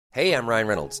Hey, I'm Ryan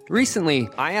Reynolds. Recently,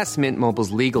 I asked Mint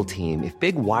Mobile's legal team if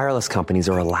big wireless companies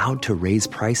are allowed to raise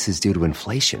prices due to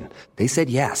inflation. They said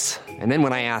yes. And then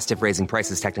when I asked if raising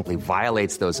prices technically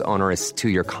violates those onerous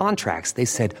two-year contracts, they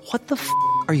said, "What the f***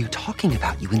 are you talking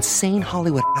about, you insane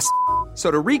Hollywood ass?" So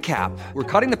to recap, we're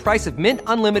cutting the price of Mint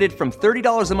Unlimited from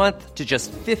 $30 a month to just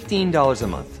 $15 a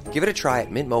month. Give it a try at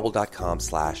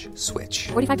mintmobile.com/switch.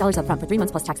 $45 up front for 3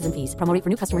 months plus taxes and fees. Promo rate for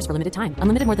new customers for limited time.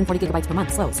 Unlimited more than 40 gigabytes per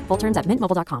month. Slows full terms at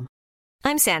mintmobile.com.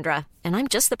 I'm Sandra, and I'm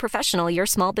just the professional your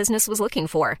small business was looking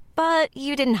for. But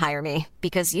you didn't hire me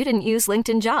because you didn't use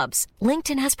LinkedIn Jobs.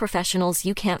 LinkedIn has professionals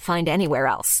you can't find anywhere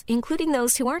else, including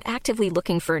those who aren't actively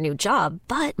looking for a new job,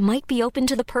 but might be open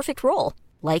to the perfect role,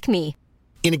 like me.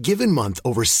 In a given month,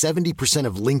 over 70%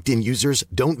 of LinkedIn users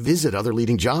don't visit other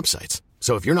leading job sites.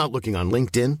 So if you're not looking on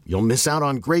LinkedIn, you'll miss out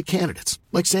on great candidates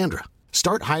like Sandra.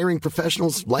 Start hiring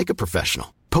professionals like a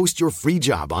professional. Post your free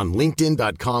job on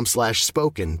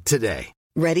linkedin.com/spoken today.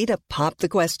 Ready to pop the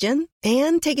question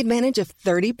and take advantage of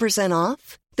 30%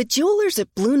 off? The jewelers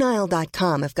at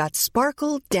BlueNile.com have got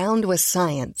sparkle down to a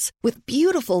science with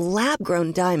beautiful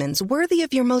lab-grown diamonds worthy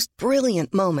of your most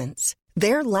brilliant moments.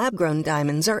 Their lab-grown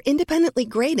diamonds are independently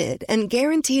graded and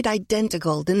guaranteed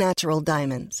identical to natural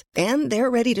diamonds. And they're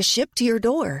ready to ship to your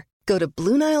door. Go to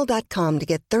BlueNile.com to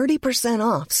get 30%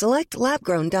 off select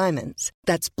lab-grown diamonds.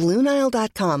 That's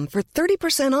BlueNile.com for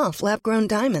 30% off lab-grown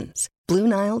diamonds.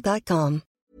 BlueNile.com.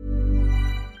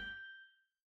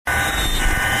 You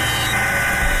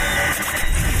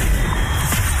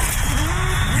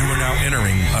are now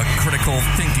entering a critical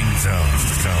thinking zone.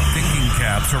 Thinking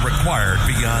caps are required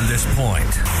beyond this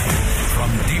point.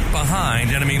 From deep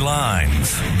behind enemy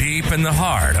lines, deep in the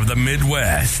heart of the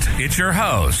Midwest, it's your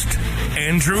host,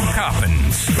 Andrew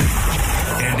Coppins.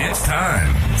 And it's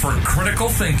time for Critical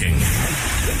Thinking.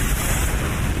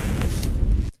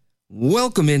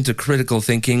 Welcome into Critical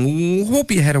Thinking.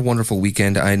 Hope you had a wonderful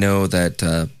weekend. I know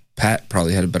that Pat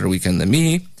probably had a better weekend than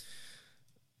me.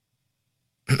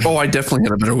 Oh, I definitely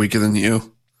had a better weekend than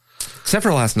you. Except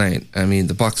for last night. I mean,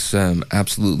 the Bucks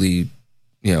absolutely,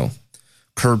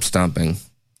 curb stomping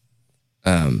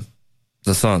the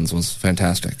Suns was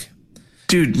fantastic.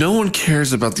 Dude, no one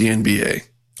cares about the NBA.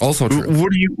 Also true.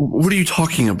 What are you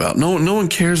talking about? No one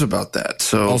cares about that.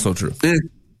 So also true. Yeah.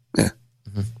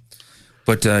 Mm-hmm.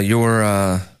 But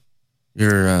your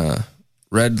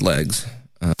Red Legs,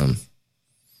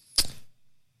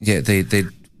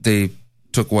 they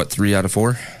took what, 3 out of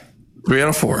 4? 3 out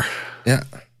of 4. Yeah.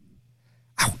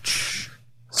 Ouch.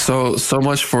 So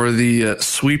much for the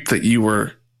sweep that you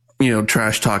were,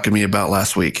 trash talking me about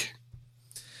last week.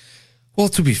 Well,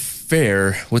 to be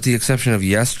fair, with the exception of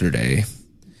yesterday,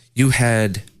 you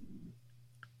had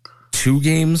 2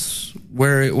 games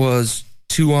where it was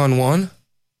 2-on-1.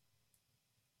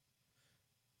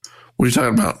 What are you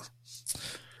talking about?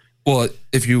 Well,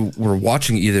 if you were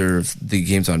watching either of the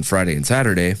games on Friday and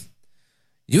Saturday,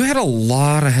 you had a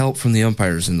lot of help from the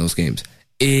umpires in those games.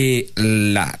 A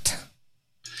lot.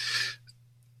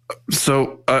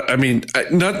 So, not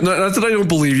that I don't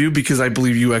believe you, because I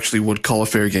believe you actually would call a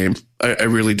fair game. I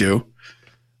really do.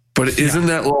 But isn't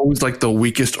that always like the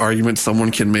weakest argument someone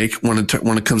can make when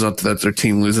it comes out to that their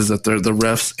team loses, that the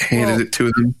refs handed it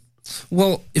to them?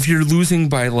 Well, if you're losing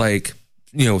by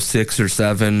 6 or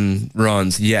 7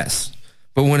 runs, yes.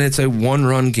 But when it's a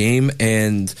 1-run game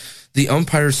and the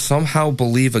umpires somehow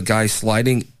believe a guy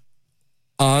sliding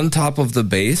on top of the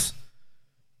base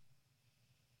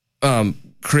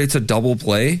creates a double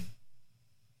play,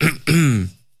 when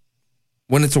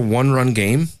it's a 1-run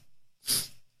game,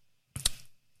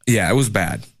 yeah, it was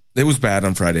bad. It was bad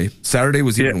on Friday. Saturday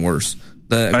was even worse.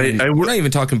 We're not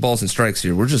even talking balls and strikes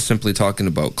here. We're just simply talking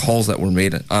about calls that were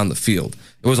made on the field.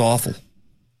 It was awful.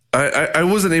 I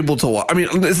wasn't able to watch. I mean,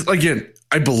 again,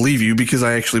 I believe you because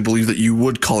I actually believe that you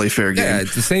would call a fair game. Yeah,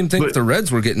 it's the same thing. But the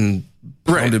Reds were getting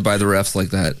pounded by the refs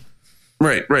like that.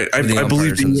 Right. I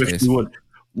believe that you actually would.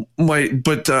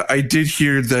 But I did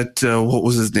hear that, what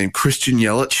was his name? Christian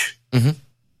Yelich,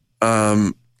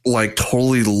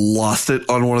 totally lost it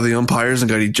on one of the umpires and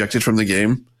got ejected from the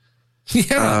game.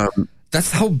 Yeah,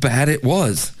 that's how bad it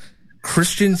was.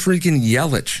 Christian freaking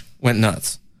Yelich went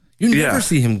nuts. You never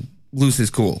see him lose his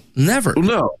cool. Never.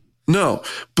 No.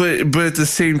 But at the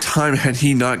same time, had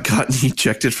he not gotten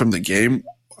ejected from the game,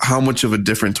 how much of a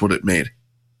difference would it made?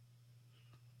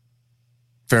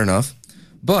 Fair enough.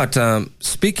 But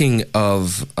speaking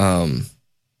of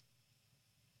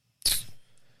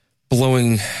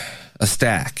blowing a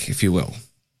stack, if you will.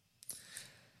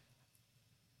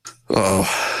 Oh,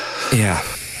 yeah.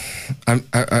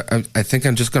 I think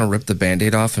I'm just going to rip the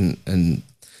Band-Aid off, and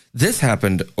this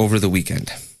happened over the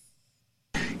weekend.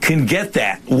 can get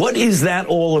that. What is that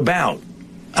all about?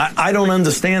 I don't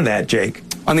understand that, Jake.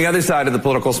 On the other side of the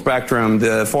political spectrum,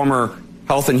 the former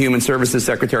Health and Human Services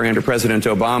Secretary under President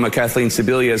Obama, Kathleen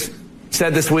Sebelius,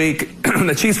 said this week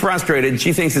that she's frustrated.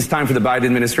 She thinks it's time for the Biden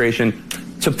administration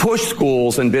to push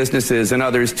schools and businesses and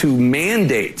others to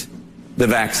mandate the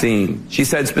vaccine. She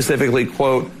said specifically,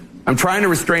 quote, "I'm trying to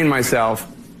restrain myself,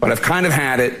 but I've kind of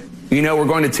had it. You know, we're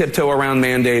going to tiptoe around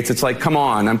mandates. It's like, come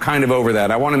on, I'm kind of over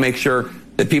that. I want to make sure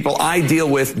that people I deal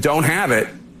with don't have it,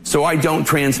 so I don't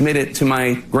transmit it to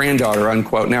my granddaughter,"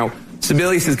 unquote. Now,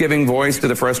 Sebelius is giving voice to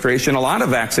the frustration a lot of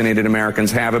vaccinated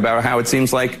Americans have about how it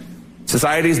seems like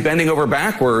society is bending over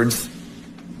backwards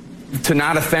to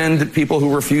not offend people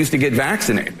who refuse to get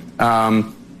vaccinated.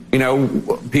 You know,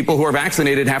 people who are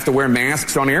vaccinated have to wear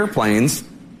masks on airplanes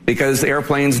because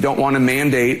airplanes don't want to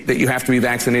mandate that you have to be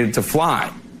vaccinated to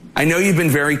fly. I know you've been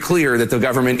very clear that the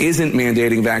government isn't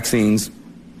mandating vaccines,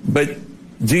 but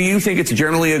do you think it's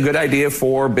generally a good idea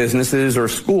for businesses or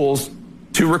schools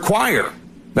to require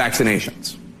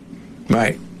vaccinations?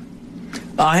 Right.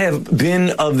 I have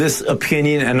been of this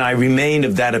opinion, and I remain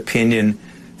of that opinion,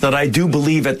 that I do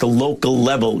believe at the local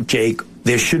level, Jake,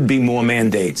 there should be more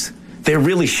mandates. There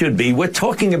really should be. We're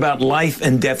talking about life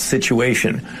and death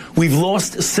situation. We've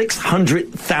lost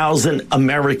 600,000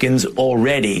 Americans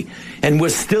already, and we're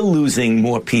still losing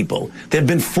more people. There have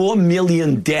been 4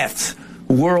 million deaths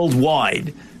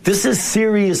worldwide. This is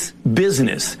serious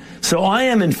business. So I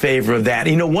am in favor of that.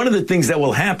 You know, one of the things that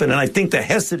will happen, and I think the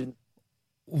hesitant...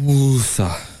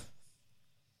 Woosa.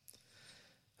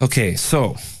 Okay,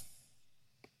 so,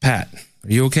 Pat,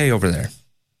 are you okay over there?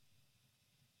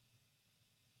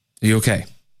 Are you okay?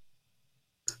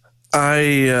 Are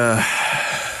you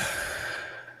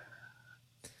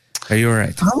all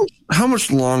right? How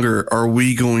much longer are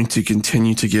we going to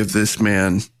continue to give this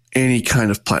man any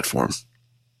kind of platform?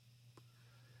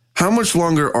 How much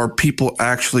longer are people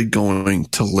actually going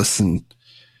to listen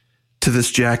to this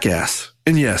jackass?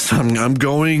 And yes, I'm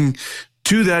going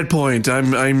to that point.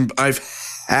 I've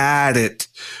had it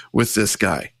with this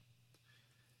guy.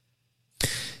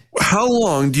 How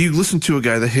long do you listen to a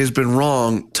guy that has been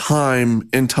wrong time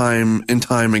and time and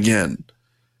time again?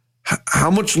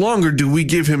 How much longer do we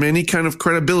give him any kind of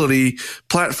credibility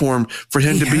platform for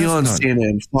him to be on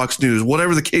CNN, Fox News,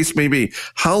 whatever the case may be?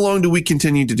 How long do we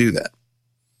continue to do that?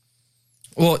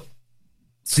 Well,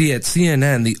 see, at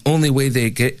CNN, the only way they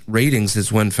get ratings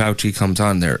is when Fauci comes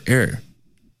on their air.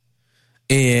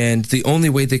 And the only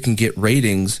way they can get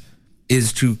ratings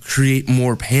is to create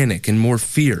more panic and more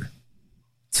fear.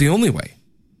 It's the only way.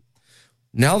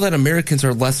 Now that Americans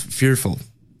are less fearful,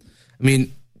 I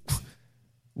mean,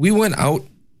 we went out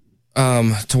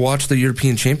to watch the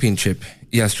European Championship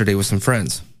yesterday with some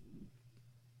friends.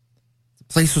 The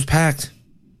place was packed.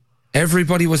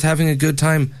 Everybody was having a good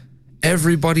time.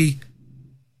 Everybody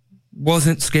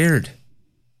wasn't scared.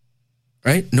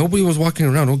 Right? Nobody was walking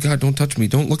around, oh God, don't touch me,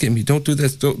 don't look at me, don't do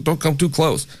this, don't come too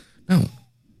close. No,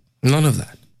 none of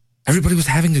that. Everybody was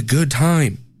having a good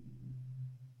time.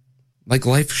 Like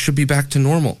life should be back to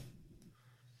normal.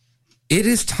 It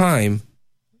is time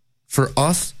for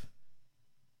us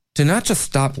to not just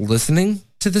stop listening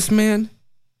to this man,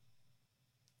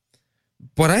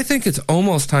 but I think it's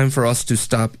almost time for us to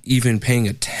stop even paying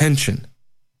attention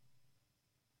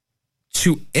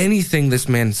to anything this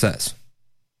man says.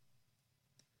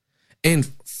 And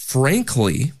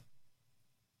frankly,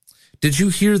 did you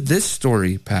hear this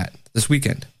story, Pat, this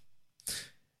weekend?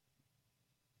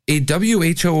 A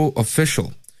WHO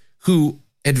official who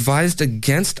advised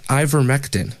against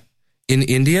ivermectin in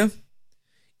India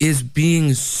is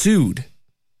being sued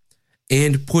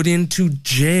and put into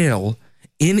jail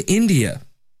in India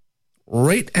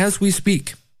right as we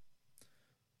speak.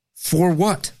 For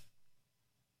what?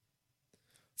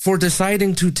 For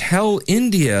deciding to tell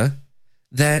India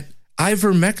that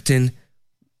ivermectin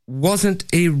wasn't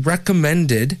a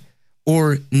recommended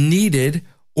or needed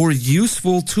or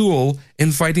useful tool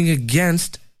in fighting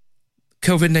against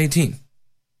COVID-19.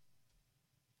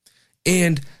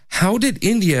 And how did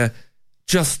India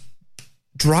just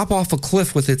drop off a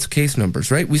cliff with its case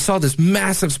numbers, right? We saw this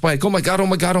massive spike. Oh my God, oh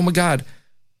my God, oh my God.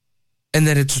 And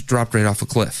then it just dropped right off a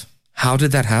cliff. How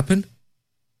did that happen?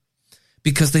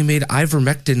 Because they made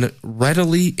ivermectin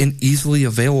readily and easily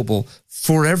available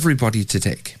for everybody to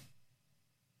take.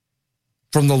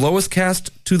 From the lowest caste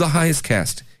to the highest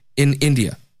caste in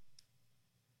India.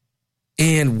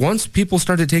 And once people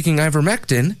started taking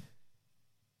ivermectin,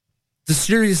 the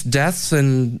serious deaths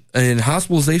and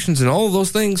hospitalizations and all of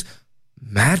those things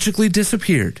magically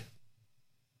disappeared.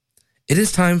 It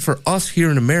is time for us here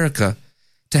in America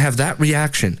to have that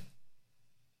reaction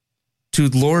to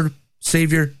Lord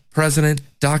Savior, President,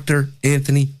 Dr.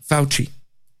 Anthony Fauci.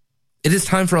 It is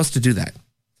time for us to do that.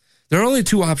 There are only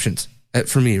two options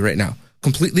for me right now.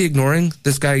 Completely ignoring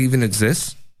this guy even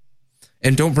exists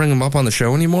and don't bring him up on the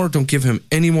show anymore. Don't give him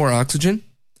any more oxygen.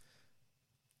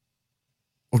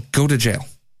 Or go to jail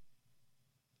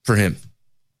for him.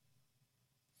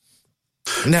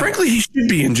 Now, frankly, he should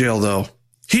be in jail, though.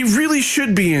 He really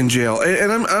should be in jail,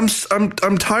 and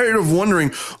I'm tired of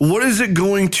wondering what is it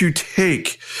going to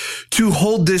take to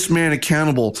hold this man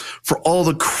accountable for all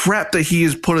the crap that he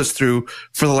has put us through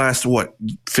for the last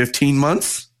 15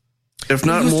 months, if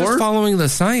not more. Just following the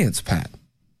science, Pat.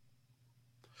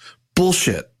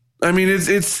 Bullshit. I mean,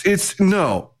 it's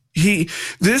no.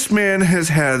 This man has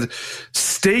had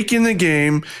stake in the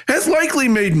game, has likely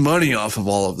made money off of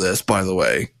all of this, by the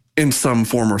way, in some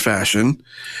form or fashion,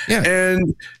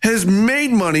 and has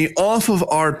made money off of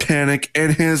our panic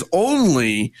and has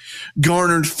only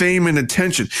garnered fame and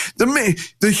attention.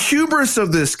 The hubris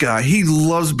of this guy, he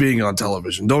loves being on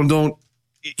television.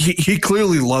 He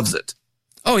clearly loves it.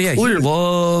 Oh, yeah, he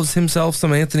loves himself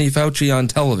some Anthony Fauci on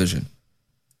television.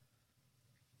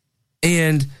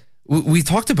 And we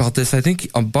talked about this, I think,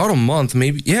 about a month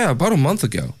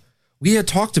ago. We had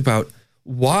talked about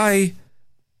why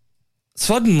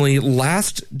suddenly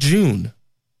last June,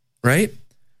 right?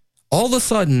 All of a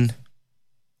sudden,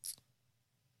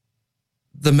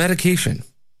 the medication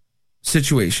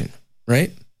situation,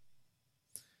 right?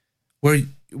 Where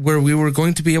we were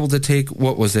going to be able to take,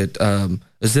 what was it?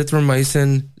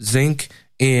 Azithromycin, zinc,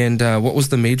 and what was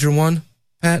the major one,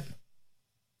 Pat?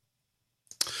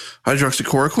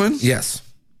 Hydroxychloroquine? Yes.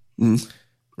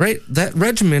 Right? That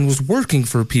regimen was working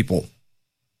for people.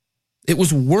 It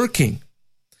was working.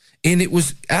 And it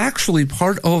was actually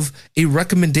part of a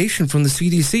recommendation from the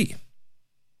CDC.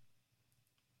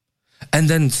 And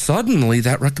then suddenly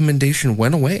that recommendation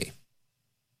went away.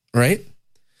 Right?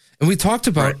 And we talked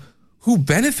about who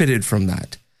benefited from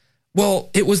that. Well,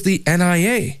 it was the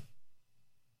NIA.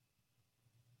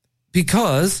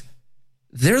 Because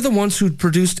they're the ones who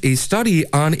produced a study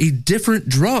on a different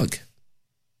drug.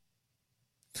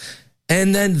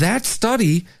 And then that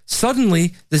study,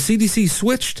 suddenly the CDC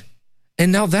switched.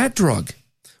 And now that drug,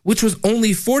 which was only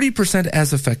 40%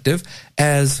 as effective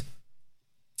as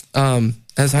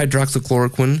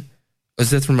hydroxychloroquine,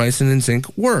 azithromycin, and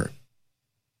zinc were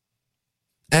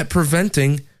at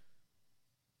preventing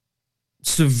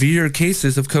severe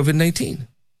cases of COVID-19.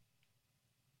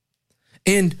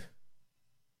 And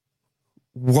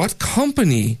what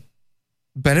company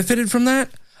benefited from that?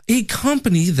 A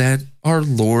company that our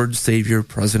Lord, Savior,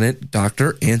 President,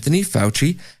 Dr. Anthony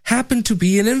Fauci happened to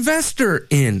be an investor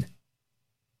in.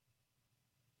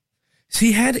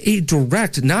 He had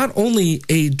not only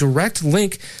a direct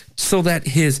link so that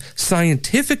his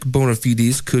scientific bona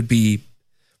fides could be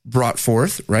brought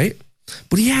forth, right?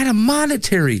 But he had a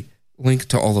monetary link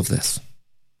to all of this.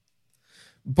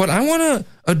 But I want to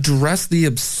address the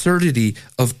absurdity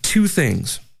of two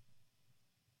things.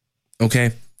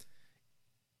 Okay?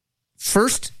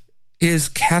 First is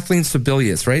Kathleen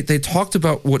Sebelius, right? They talked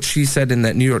about what she said in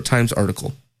that New York Times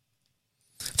article,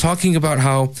 talking about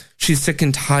how she's sick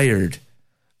and tired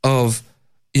of,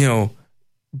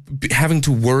 having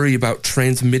to worry about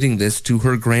transmitting this to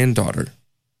her granddaughter.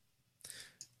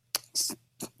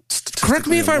 Correct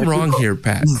me if I'm wrong here,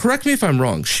 Pat. Correct me if I'm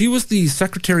wrong. She was the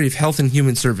Secretary of Health and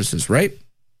Human Services, right?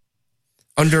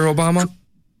 Under Obama?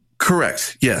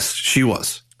 Correct. Yes, she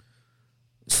was.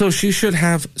 So she should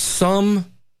have some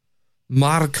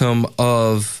modicum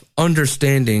of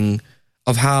understanding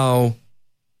of how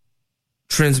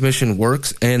transmission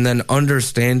works and then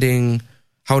understanding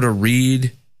how to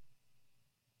read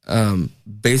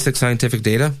basic scientific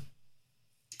data.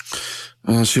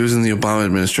 She was in the Obama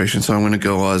administration, so I'm going to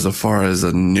go as far as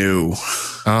a no.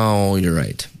 Oh, you're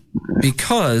right.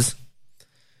 Because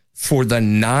for the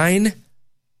 9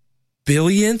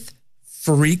 billionth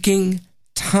freaking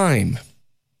time,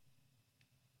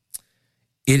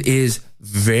 it is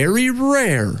very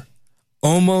rare,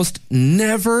 almost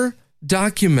never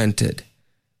documented,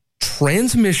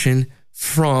 transmission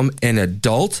from an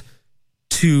adult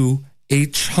to a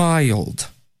child.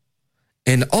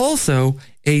 And also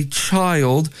a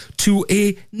child to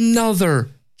another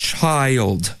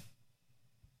child.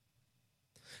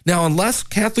 Now, unless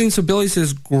Kathleen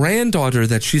Sebelius' granddaughter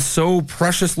that she's so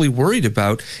preciously worried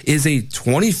about is a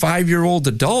 25-year-old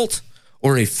adult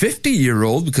or a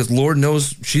 50-year-old, because Lord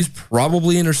knows she's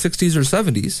probably in her 60s or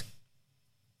 70s,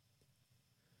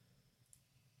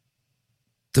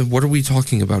 then what are we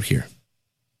talking about here?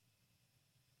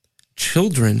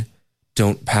 Children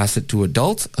don't pass it to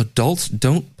adults. Adults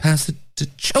don't pass it to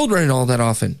children all that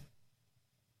often.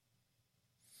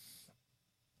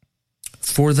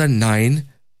 for the 9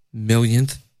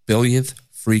 millionth, billionth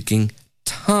freaking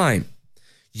time.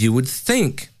 You would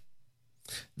think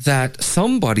that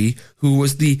somebody who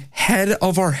was the head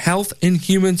of our Health and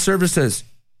Human Services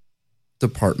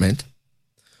Department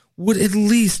would at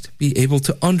least be able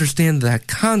to understand that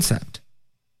concept.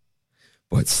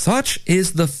 But such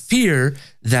is the fear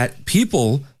that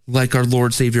people like our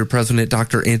Lord Savior President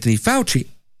Dr. Anthony Fauci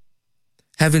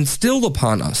have instilled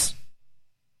upon us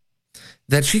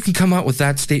that she can come out with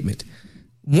that statement.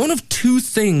 One of two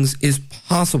things is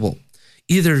possible.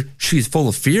 Either she's full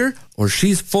of fear or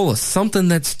she's full of something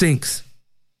that stinks.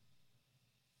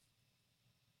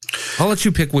 I'll let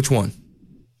you pick which one.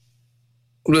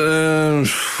 Because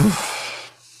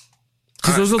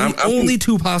those are the only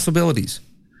two possibilities.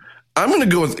 I'm going to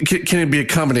go with, can it be a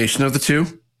combination of the two?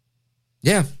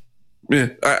 Yeah. Yeah,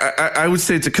 I would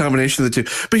say it's a combination of the two.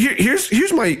 But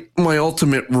here's my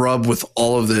ultimate rub with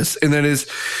all of this, and that is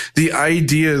the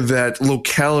idea that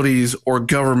localities or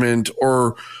government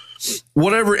or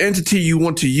whatever entity you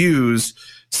want to use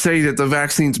say that the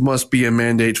vaccines must be a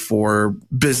mandate for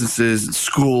businesses and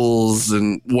schools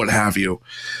and what have you.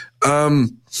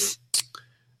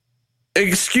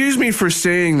 Excuse me for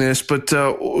saying this, but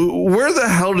where the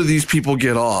hell do these people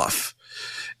get off?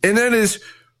 And that is,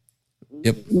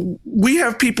 we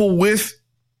have people with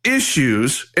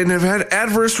issues and have had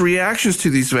adverse reactions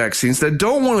to these vaccines that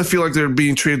don't want to feel like they're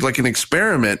being treated like an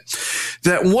experiment,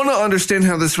 that want to understand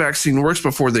how this vaccine works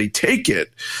before they take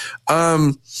it.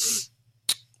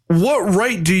 What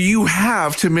right do you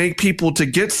have to make people to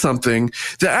get something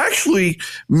that actually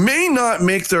may not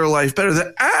make their life better,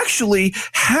 that actually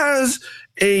has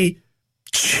a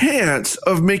chance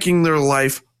of making their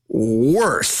life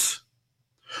worse?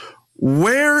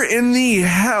 Where in the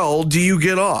hell do you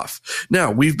get off? Now,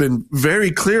 we've been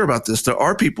very clear about this. There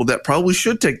are people that probably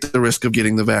should take the risk of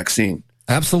getting the vaccine.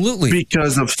 Absolutely.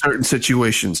 Because of certain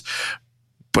situations.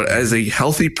 But as a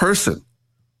healthy person,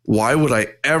 why would I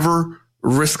ever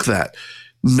risk that?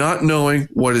 Not knowing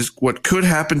what could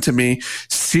happen to me,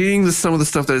 seeing some of the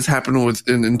stuff that has happened with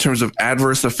in terms of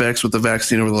adverse effects with the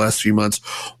vaccine over the last few months.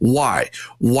 Why?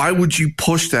 Why would you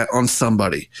push that on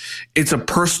somebody? It's a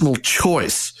personal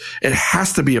choice. It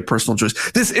has to be a personal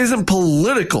choice. This isn't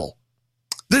political.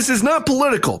 This is not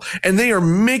political, and they are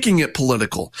making it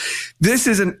political. This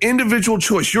is an individual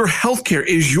choice. Your healthcare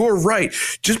is your right.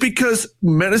 Just because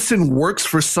medicine works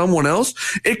for someone else,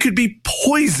 it could be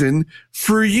poison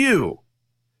for you.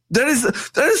 That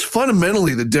is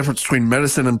fundamentally the difference between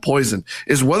medicine and poison,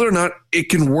 is whether or not it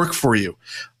can work for you.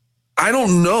 I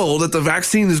don't know that the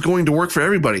vaccine is going to work for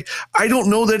everybody. I don't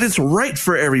know that it's right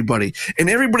for everybody. And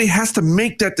everybody has to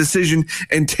make that decision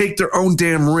and take their own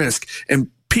damn risk.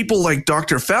 And people like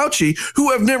Dr. Fauci,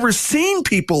 who have never seen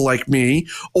people like me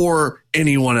or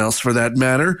anyone else for that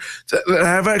matter, that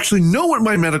have actually know what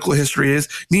my medical history is,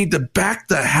 need to back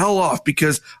the hell off,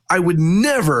 because I would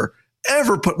never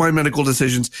ever put my medical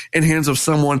decisions in hands of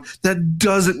someone that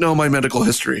doesn't know my medical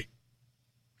history.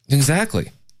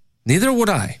 Exactly. Neither would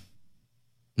I.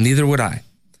 Neither would I.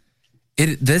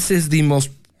 This is the most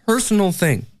personal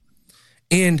thing.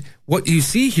 And what you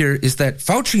see here is that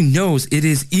Fauci knows it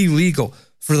is illegal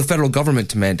for the federal government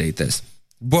to mandate this.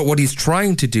 But what he's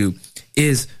trying to do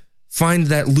is find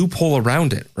that loophole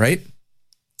around it, right?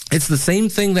 It's the same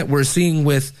thing that we're seeing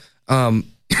with the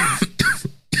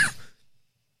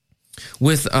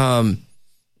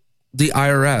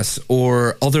IRS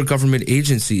or other government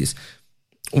agencies.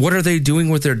 What are they doing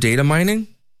with their data mining?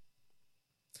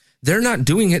 They're not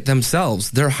doing it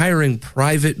themselves. They're hiring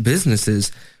private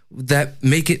businesses that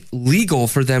make it legal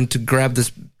for them to grab this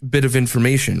bit of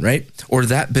information, right? Or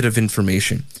that bit of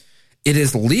information. It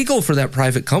is legal for that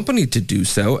private company to do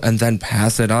so and then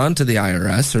pass it on to the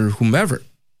IRS or whomever.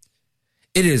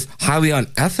 It is highly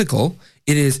unethical.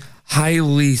 It is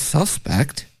highly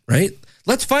suspect, right?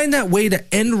 Let's find that way to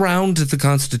end round the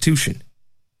Constitution.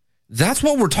 That's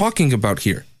what we're talking about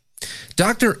here.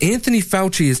 Dr. Anthony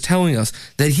Fauci is telling us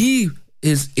that he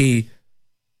is a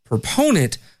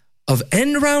proponent of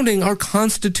end rounding our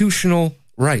constitutional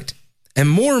right. And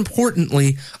more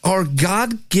importantly, our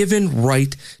God-given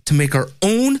right to make our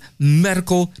own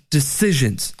medical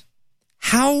decisions.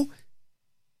 How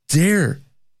dare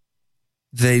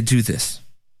they do this?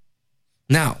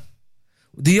 Now,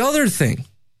 the other thing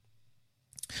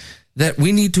that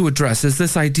we need to address is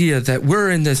this idea that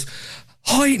we're in this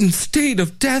heightened state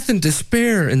of death and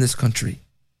despair in this country.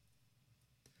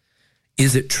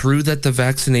 Is it true that the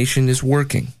vaccination is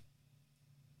working?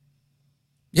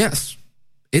 Yes,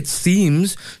 it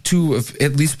seems to have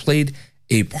at least played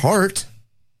a part,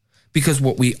 Because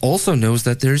what we also know is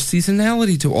that there's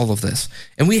seasonality to all of this.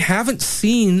 And we haven't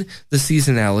seen the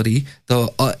seasonality,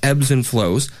 the ebbs and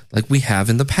flows like we have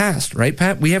in the past, right,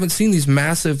 Pat? We haven't seen these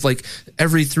massive, like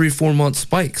every 3-4 month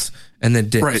spikes and then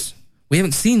dips. Right. We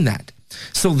haven't seen that.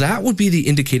 So that would be the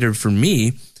indicator for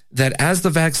me that as the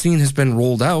vaccine has been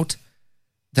rolled out,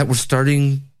 that we're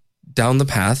starting down the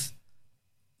path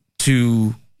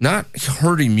to not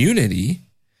herd immunity,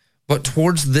 but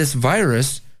towards this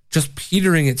virus just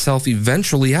petering itself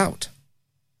eventually out.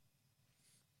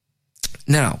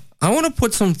 Now, I want to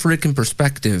put some freaking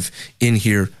perspective in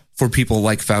here for people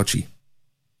like Fauci.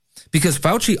 Because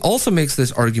Fauci also makes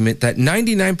this argument that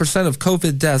 99% of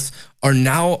COVID deaths are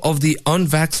now of the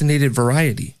unvaccinated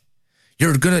variety.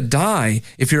 You're going to die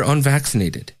if you're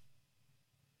unvaccinated.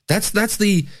 That's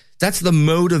the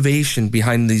motivation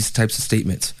behind these types of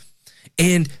statements.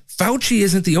 And Fauci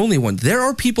isn't the only one. There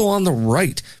are people on the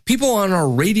right, people on our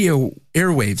radio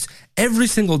airwaves every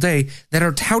single day that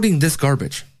are touting this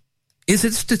garbage. Is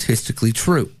it statistically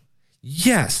true?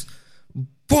 Yes.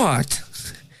 But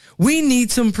we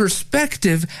need some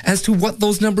perspective as to what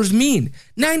those numbers mean.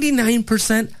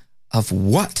 99% of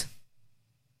what?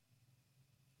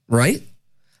 Right?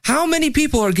 How many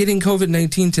people are getting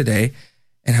COVID-19 today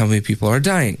and how many people are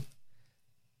dying?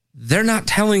 They're not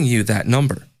telling you that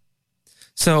number.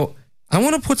 So I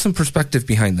want to put some perspective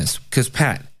behind this because,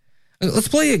 Pat, let's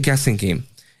play a guessing game.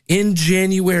 In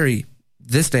January,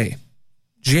 this day,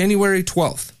 January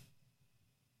 12th,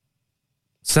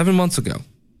 7 months ago,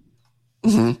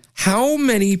 how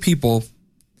many people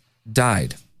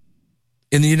died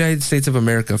in the United States of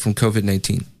America from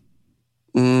COVID-19?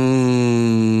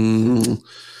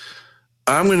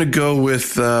 I'm going to go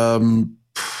with, I'm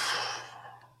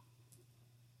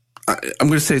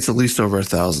going to say it's at least over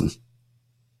 1,000.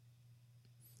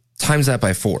 Times that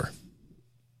by 4.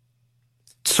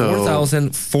 So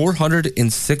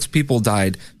 4,406 people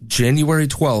died January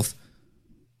 12th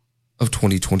of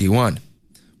 2021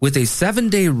 with a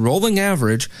 7-day rolling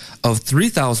average of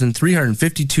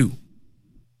 3,352.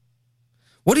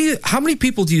 How many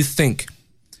people do you think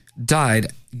died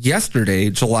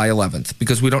yesterday, July 11th?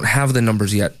 Because we don't have the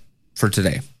numbers yet for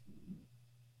today.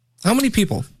 How many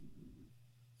people?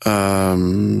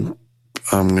 I'm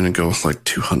going to go with like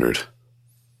 200.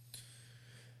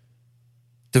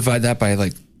 Divide that by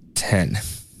like 10.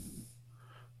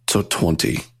 So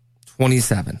 20.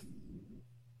 27.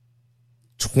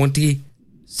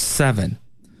 27.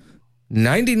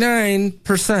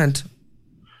 99%.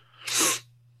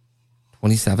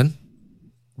 27?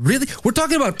 Really? We're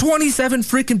talking about 27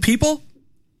 freaking people?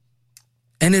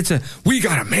 And we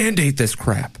got to mandate this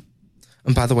crap.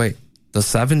 And by the way, the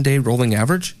 7-day rolling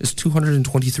average is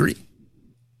 223.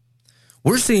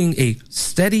 We're seeing a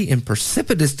steady and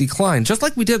precipitous decline, just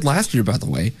like we did last year, by the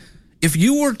way. If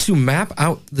you were to map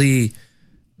out the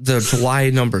July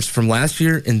numbers from last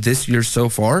year and this year so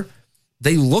far,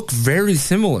 they look very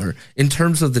similar in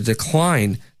terms of the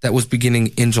decline that was beginning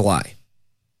in July.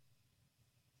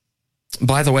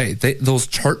 By the way, those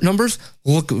chart numbers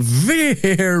look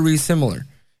very similar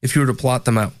if you were to plot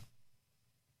them out.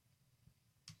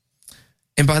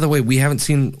 And by the way, we haven't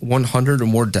seen 100 or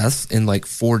more deaths in like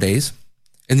 4 days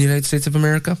in the United States of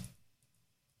America.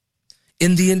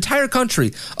 In the entire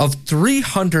country of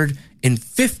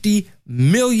 350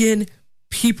 million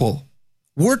people,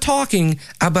 we're talking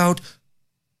about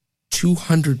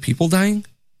 200 people dying.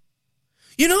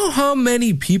 You know how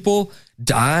many people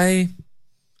die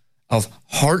of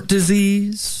heart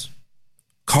disease,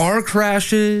 car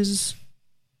crashes?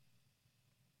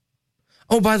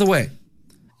 Oh, by the way,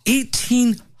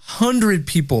 1,800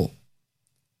 people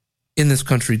in this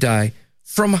country die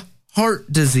from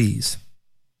heart disease.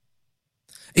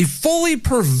 A fully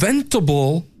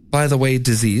preventable, by the way,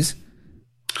 disease.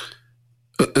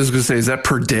 I was going to say, is that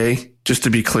per day? Just to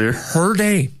be clear. Per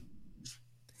day.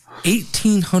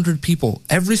 1,800 people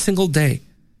every single day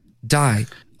die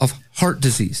of heart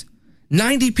disease.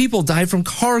 90 people die from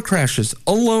car crashes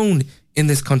alone in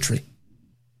this country.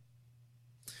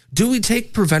 Do we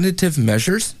take preventative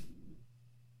measures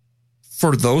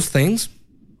for those things?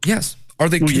 Yes. Are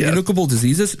they communicable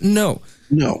diseases? No.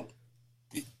 No.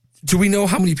 Do we know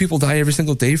how many people die every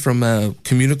single day from a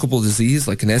communicable disease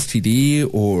like an STD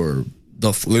or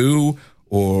the flu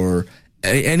or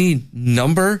any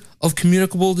number of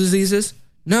communicable diseases?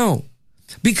 No.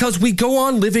 Because we go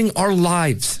on living our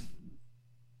lives.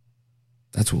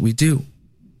 That's what we do.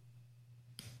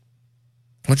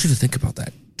 I want you to think about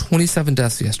that. 27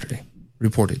 deaths yesterday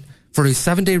reported for a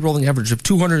 7-day rolling average of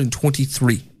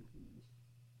 223.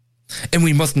 And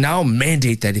we must now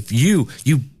mandate that if you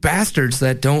bastards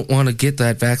that don't want to get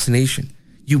that vaccination,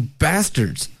 you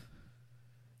bastards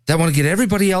that want to get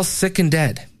everybody else sick and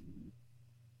dead.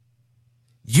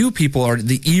 You people are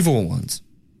the evil ones.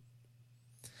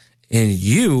 And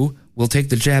you will take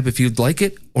the jab if you'd like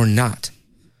it or not.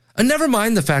 And never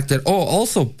mind the fact that,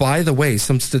 also, by the way,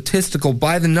 some statistical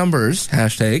by the numbers,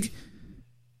 hashtag,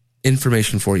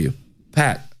 information for you.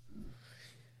 Pat,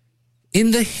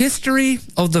 in the history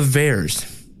of the VAERS,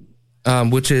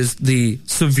 which is the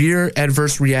severe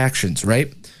adverse reactions,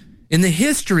 right? In the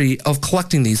history of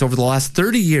collecting these over the last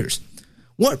 30 years,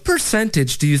 what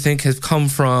percentage do you think has come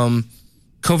from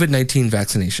COVID-19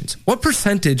 vaccinations? What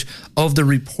percentage of the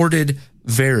reported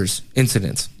VAERS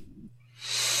incidents?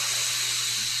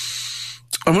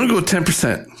 I'm going to go with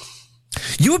 10%.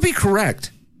 You would be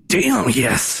correct. Damn,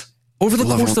 yes. Over the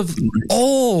course of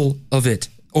all of it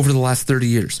over the last 30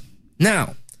 years.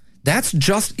 Now, that's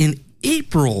just in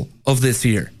April of this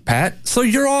year, Pat. So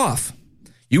you're off.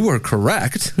 You were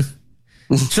correct.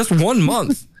 Just 1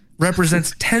 month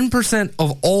represents 10%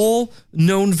 of all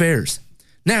known VAERS.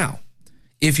 Now,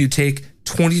 if you take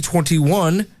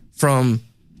 2021 from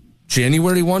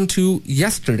January 1 to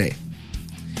yesterday,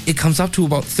 it comes up to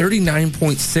about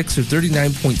 39.6 or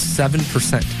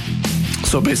 39.7%.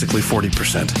 So basically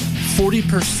 40%.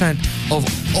 40% of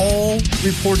all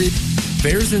reported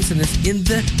VAERS incidents in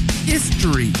the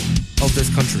history of this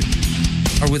country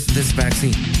are with this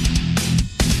vaccine.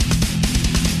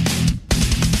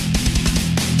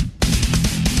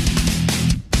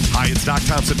 Hi, it's Doc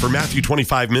Thompson for Matthew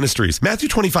 25 Ministries. Matthew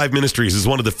 25 Ministries is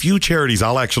one of the few charities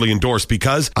I'll actually endorse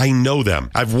because I know them.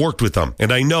 I've worked with them,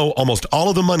 and I know almost all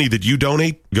of the money that you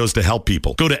donate goes to help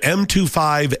people. Go to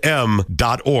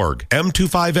m25m.org,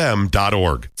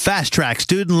 m25m.org. Fast Track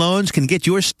Student Loans can get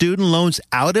your student loans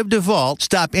out of default,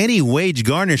 stop any wage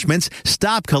garnishments,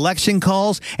 stop collection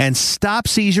calls, and stop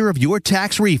seizure of your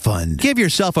tax refund. Give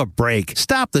yourself a break.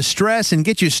 Stop the stress and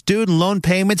get your student loan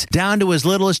payments down to as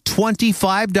little as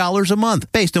 $25 a month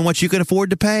based on what you can afford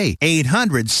to pay.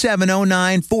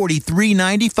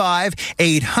 800-709-4395,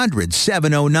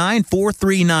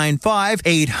 800-709-4395,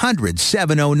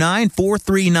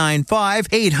 800-709-4395,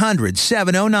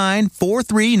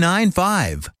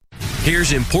 800-709-4395.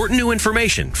 Here's important new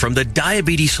information from the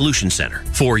Diabetes Solution Center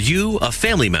for you, a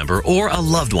family member, or a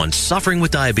loved one suffering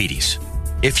with diabetes.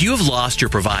 If you have lost your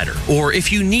provider, or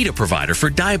if you need a provider for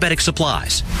diabetic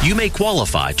supplies, you may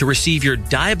qualify to receive your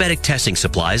diabetic testing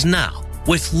supplies now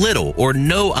with little or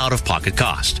no out-of-pocket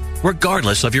cost,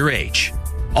 regardless of your age.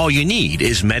 All you need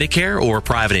is Medicare or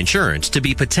private insurance to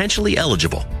be potentially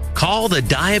eligible. Call the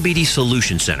Diabetes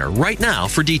Solution Center right now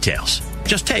for details.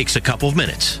 Just takes a couple of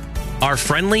minutes. Our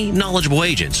friendly, knowledgeable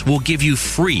agents will give you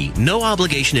free,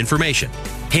 no-obligation information,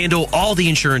 handle all the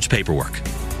insurance paperwork,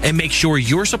 and make sure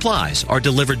your supplies are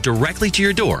delivered directly to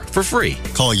your door for free.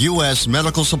 Call U.S.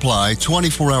 Medical Supply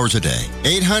 24 hours a day.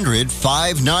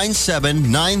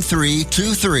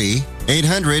 800-597-9323.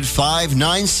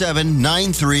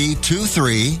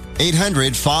 800-597-9323.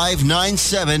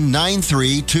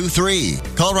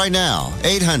 800-597-9323. Call right now.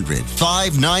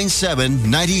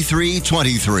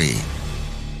 800-597-9323.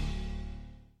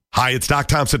 Hi, it's Doc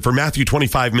Thompson for Matthew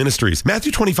 25 Ministries.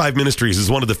 Matthew 25 Ministries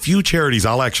is one of the few charities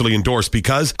I'll actually endorse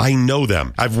because I know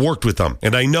them. I've worked with them,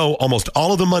 and I know almost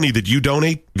all of the money that you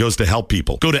donate goes to help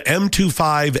people. Go to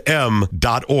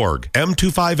m25m.org,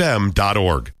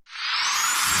 m25m.org.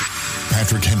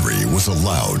 Patrick Henry was a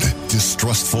loud,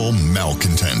 distrustful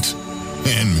malcontent.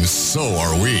 And so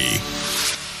are we.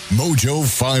 Mojo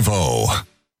 50.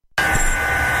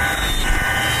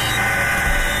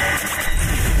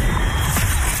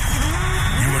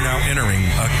 Entering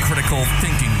a critical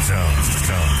thinking zone.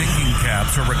 Thinking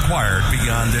caps are required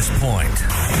beyond this point.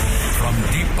 From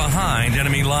deep behind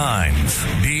enemy lines,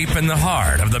 deep in the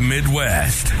heart of the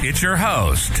Midwest, it's your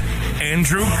host,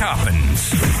 Andrew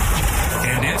Coppins.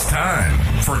 And it's time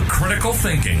for Critical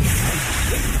Thinking.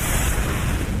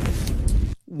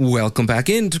 Welcome back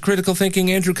into Critical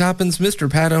Thinking. Andrew Coppins,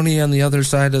 Mr. Pat Oney on the other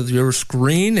side of your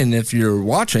screen. And if you're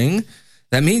watching,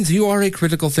 that means you are a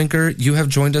critical thinker. You have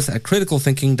joined us at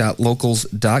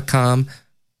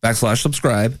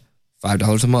criticalthinking.locals.com/subscribe,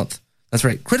 $5 a month. That's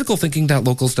right,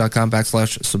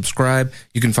 criticalthinking.locals.com/subscribe.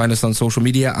 You can find us on social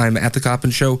media. I'm at The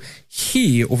Coppin Show.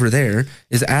 He, over there,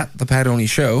 is at The Pat Oney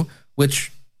Show,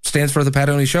 which stands for The Pat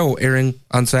Oney Show, airing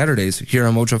on Saturdays here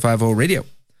on Mojo 50 Radio.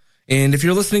 And if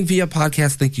you're listening via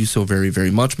podcast, thank you so very,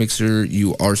 very much. Make sure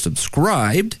you are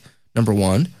subscribed, number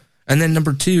one. And then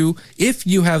number two, if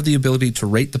you have the ability to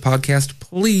rate the podcast,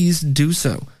 please do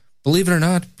so. Believe it or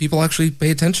not, people actually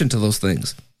pay attention to those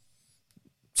things.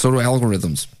 So do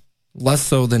algorithms. Less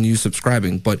so than you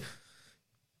subscribing, but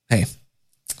hey,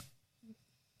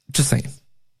 just saying.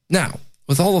 Now,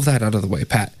 with all of that out of the way,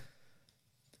 Pat,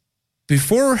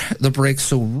 before the break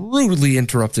so rudely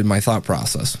interrupted my thought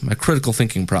process, my critical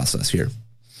thinking process here,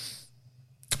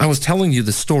 I was telling you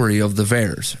the story of the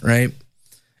VAERS, right?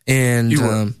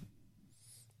 And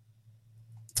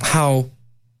how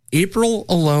April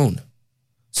alone,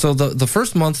 so the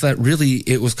first month that really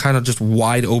it was kind of just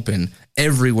wide open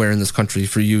everywhere in this country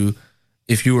for you,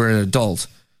 if you were an adult,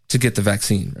 to get the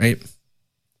vaccine, right?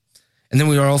 And then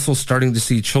we are also starting to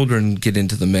see children get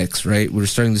into the mix, right? We're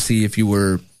starting to see if you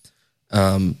were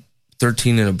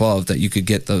 13 and above that you could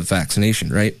get the vaccination,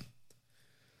 right?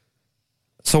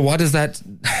 So why does that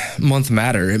month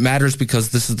matter? It matters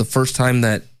because this is the first time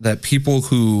that people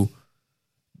who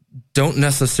don't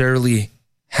necessarily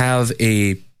have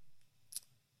a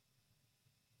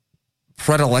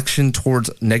predilection towards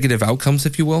negative outcomes,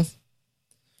 if you will,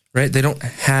 right? They don't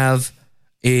have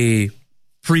a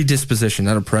predisposition,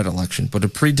 not a predilection, but a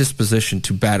predisposition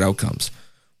to bad outcomes.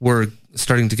 We're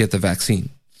starting to get the vaccine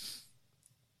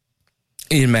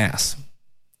en masse.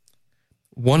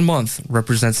 1 month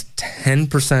represents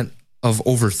 10% of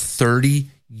over 30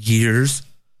 years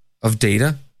of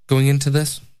data going into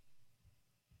this.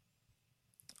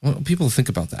 I want people to think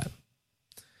about that.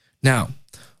 Now,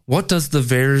 what does the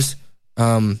VAERS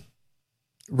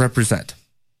represent?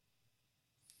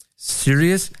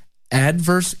 Serious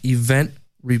adverse event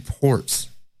reports.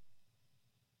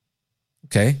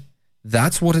 Okay?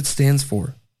 That's what it stands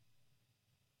for.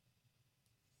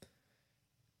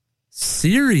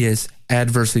 Serious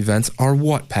adverse events are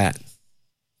what, Pat?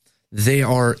 They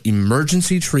are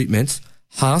emergency treatments,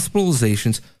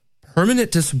 hospitalizations,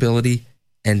 permanent disability,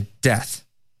 and death.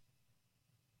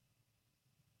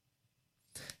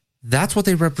 That's what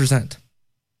they represent.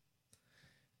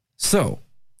 So,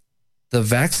 the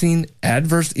vaccine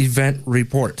adverse event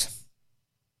report.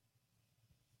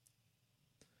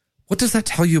 What does that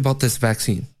tell you about this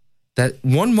vaccine? That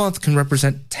 1 month can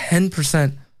represent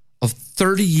 10% of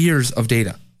 30 years of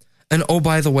data. And oh,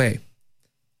 by the way,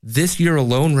 this year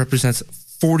alone represents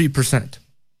 40%.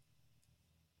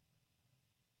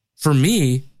 For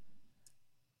me,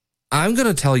 I'm going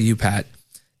to tell you, Pat,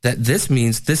 that this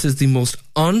means this is the most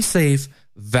unsafe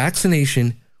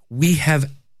vaccination we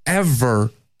have ever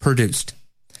produced.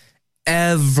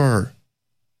 Ever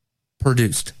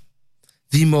produced.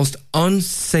 The most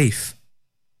unsafe.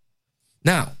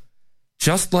 Now,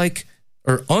 just like,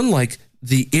 or unlike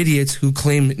the idiots who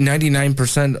claim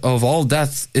 99% of all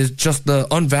deaths is just the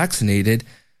unvaccinated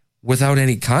without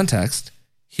any context,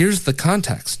 here's the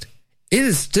context. It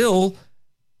is still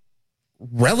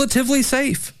relatively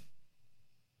safe.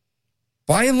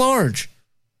 By and large,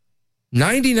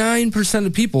 99%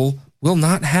 of people will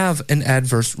not have an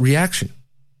adverse reaction.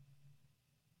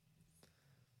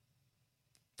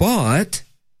 But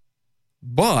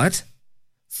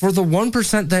for the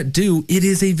 1% that do, it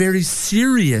is a very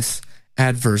serious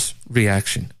adverse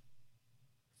reaction.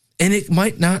 And it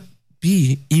might not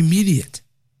be immediate.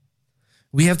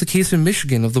 We have the case in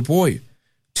Michigan of the boy,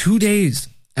 2 days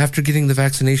after getting the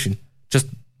vaccination, just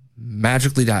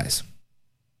magically dies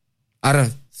out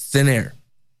of thin air.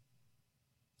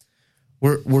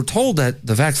 We're told that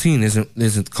the vaccine isn't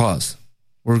the cause.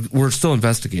 We're still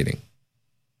investigating.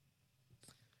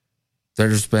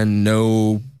 There's been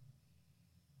no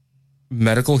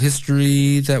medical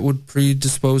history that would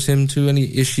predispose him to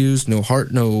any issues, no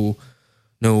heart, no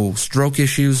stroke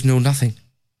issues, no nothing.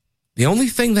 The only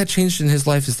thing that changed in his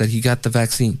life is that he got the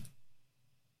vaccine.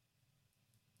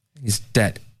 He's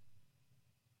dead.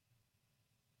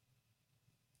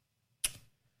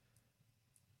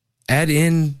 Add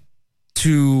in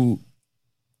to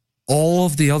all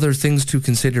of the other things to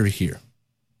consider here.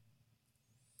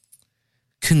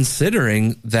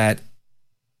 Considering that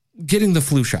getting the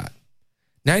flu shot,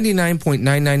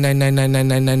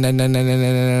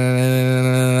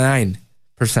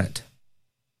 99.99999999999%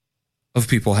 of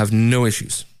people have no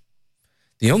issues.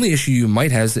 The only issue you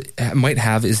might have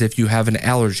is if you have an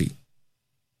allergy.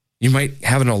 You might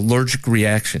have an allergic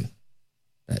reaction.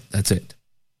 That's it.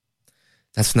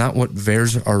 That's not what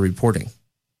VAERS are reporting.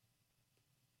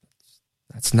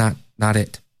 That's not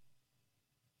it.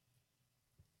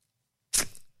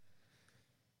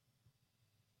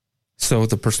 So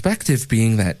the perspective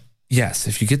being that, yes,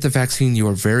 if you get the vaccine, you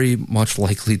are very much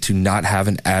likely to not have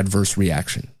an adverse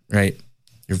reaction, right?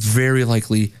 You're very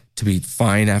likely to be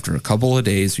fine after a couple of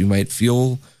days. You might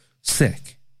feel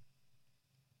sick.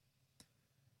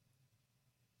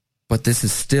 But this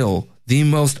is still the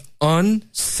most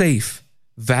unsafe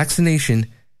vaccination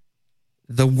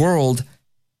the world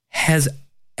has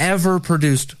ever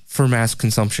produced for mass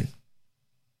consumption.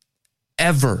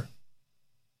 Ever.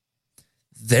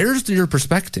 There's your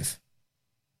perspective.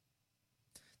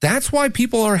 That's why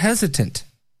people are hesitant.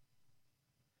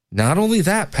 Not only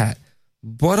that, Pat,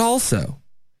 but also,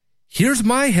 here's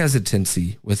my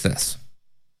hesitancy with this.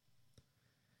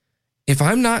 If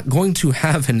I'm not going to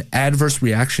have an adverse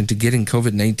reaction to getting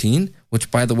COVID-19, which,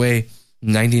 by the way,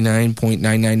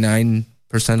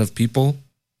 99.999% of people,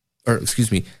 or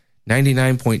excuse me,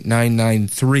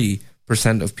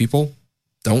 99.993% of people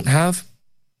don't have,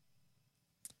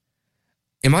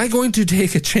 am I going to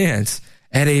take a chance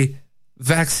at a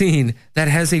vaccine that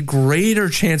has a greater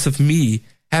chance of me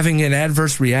having an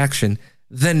adverse reaction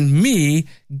than me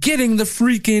getting the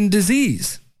freaking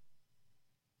disease?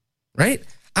 Right?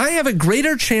 I have a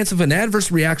greater chance of an adverse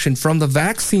reaction from the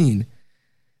vaccine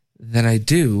than I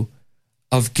do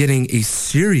of getting a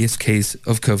serious case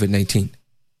of COVID-19.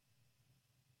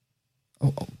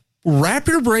 Wrap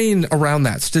your brain around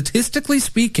that. Statistically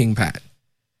speaking, Pat,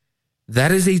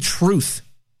 that is a truth.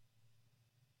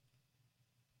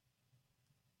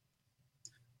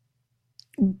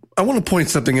 I want to point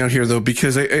something out here, though,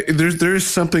 because there's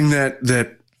something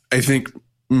that I think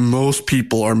most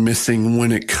people are missing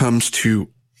when it comes to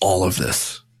all of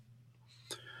this.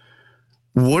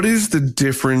 What is the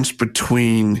difference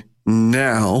between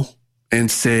now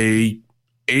and, say,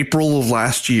 April of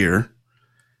last year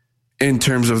in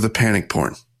terms of the panic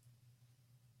porn?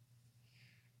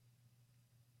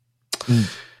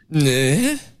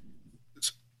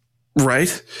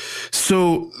 Right?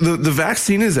 So the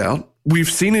vaccine is out. We've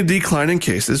seen a decline in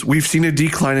cases. We've seen a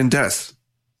decline in deaths.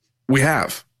 We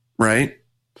have, right?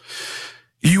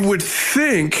 You would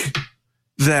think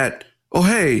that, oh,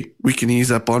 hey, we can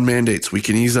ease up on mandates. We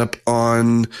can ease up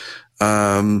on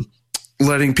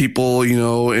letting people,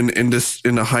 in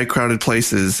the high crowded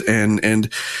places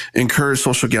and encourage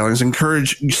social gatherings,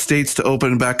 encourage states to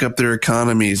open back up their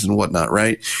economies and whatnot,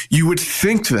 right? You would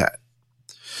think that.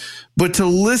 But to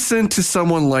listen to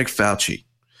someone like Fauci,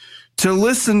 to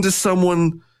listen to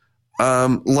someone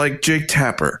like Jake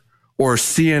Tapper or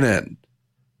CNN,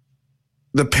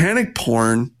 the panic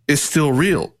porn is still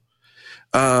real.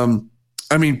 There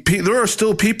are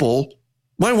still people.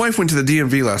 My wife went to the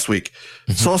DMV last week,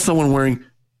 saw someone wearing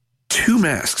 2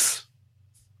 masks.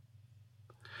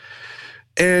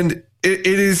 And it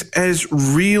is as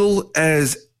real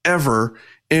as ever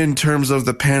in terms of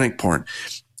the panic porn.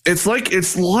 It's like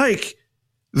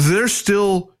they're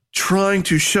still trying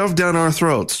to shove down our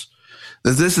throats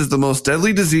that this is the most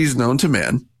deadly disease known to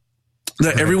man,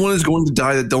 that everyone is going to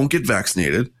die that don't get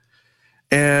vaccinated.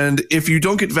 And if you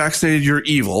don't get vaccinated, you're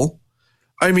evil.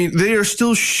 They are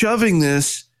still shoving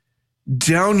this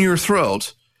down your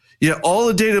throat. Yet all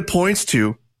the data points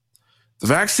to the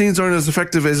vaccines aren't as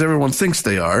effective as everyone thinks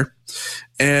they are.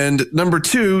 And number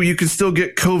 2, you can still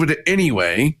get COVID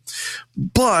anyway,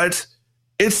 but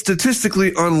it's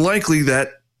statistically unlikely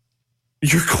that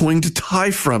you're going to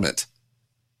die from it.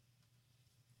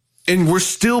 And we're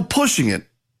still pushing it.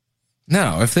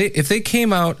 Now, if they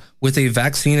came out with a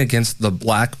vaccine against the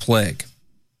Black Plague,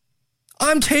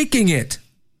 I'm taking it.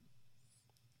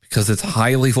 Because it's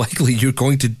highly likely you're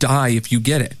going to die if you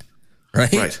get it.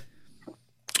 Right?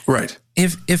 Right.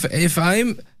 If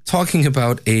I'm talking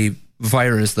about a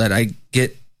virus that I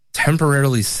get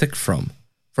temporarily sick from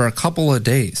for a couple of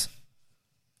days,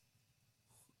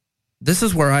 this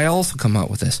is where I also come out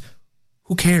with this.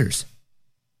 Who cares?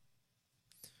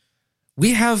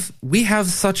 We have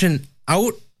such an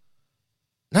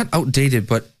not outdated,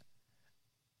 but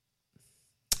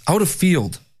out of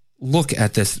field look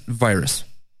at this virus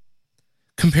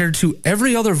compared to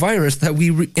every other virus that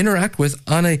we interact with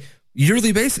on a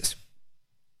yearly basis.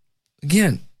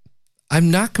 Again,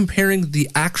 I'm not comparing the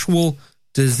actual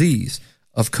disease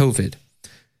of COVID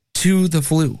to the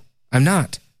flu. I'm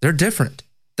not. They're different.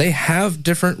 They have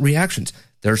different reactions.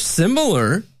 They're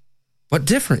similar, but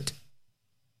different.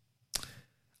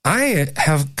 I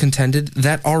have contended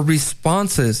that our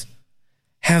responses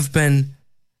have been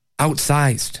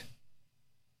outsized.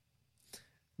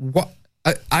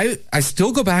 I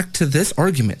still go back to this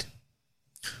argument.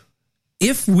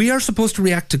 If we are supposed to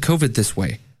react to COVID this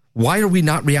way, why are we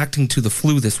not reacting to the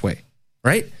flu this way?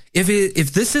 Right?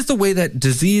 If this is the way that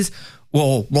disease,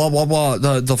 well, blah, blah,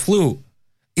 blah, the flu,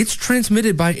 it's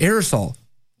transmitted by aerosol,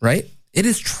 right? It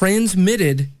is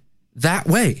transmitted that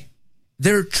way.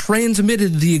 They're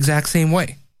transmitted the exact same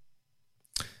way.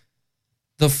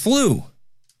 The flu,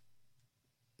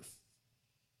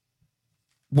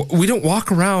 we don't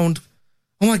walk around,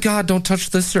 oh my God, don't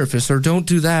touch this surface, or don't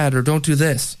do that, or don't do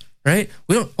this, right?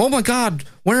 We don't, oh my God,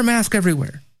 wear a mask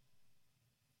everywhere.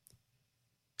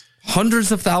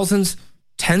 Hundreds of thousands,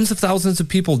 tens of thousands of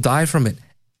people die from it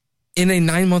in a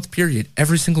 9-month period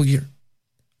every single year.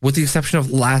 with the exception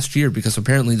of last year, because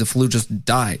apparently the flu just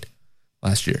died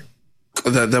last year.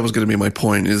 That was going to be my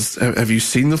point. Is have you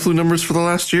seen the flu numbers for the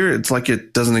last year? It's like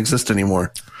it doesn't exist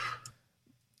anymore.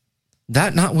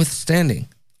 That notwithstanding,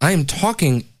 I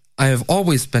have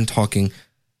always been talking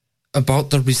about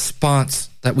the response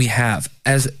that we have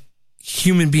as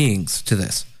human beings to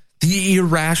this. The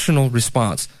irrational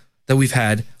response that we've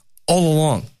had all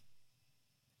along.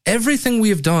 Everything we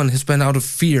have done has been out of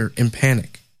fear and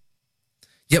panic.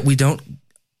 Yet we don't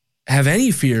have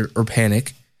any fear or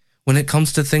panic when it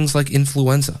comes to things like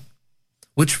influenza,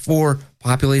 which for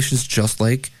populations just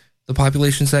like the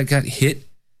populations that got hit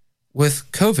with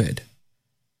COVID,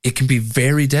 it can be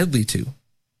very deadly to.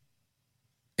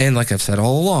 And like I've said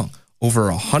all along,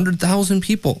 over 100,000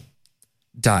 people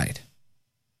died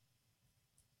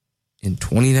in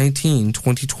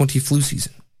 2019-2020 flu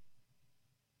season.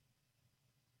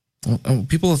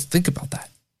 People think about that.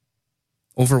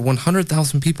 Over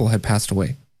 100,000 people had passed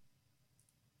away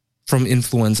from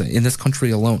influenza in this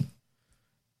country alone.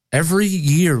 Every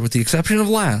year, with the exception of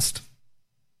last,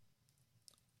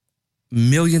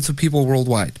 millions of people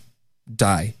worldwide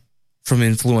die from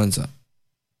influenza.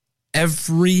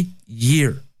 Every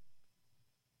year.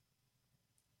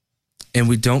 And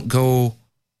we don't go,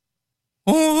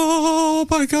 oh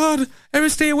my God,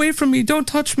 stay away from me. Don't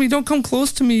touch me. Don't come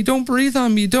close to me. Don't breathe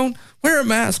on me. Don't wear a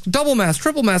mask, double mask,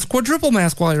 triple mask, quadruple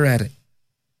mask while you're at it.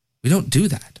 We don't do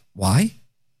that. Why?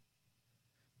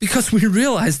 Because we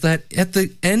realize that at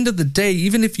the end of the day,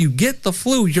 even if you get the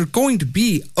flu, you're going to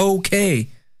be okay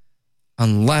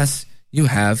unless you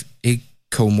have a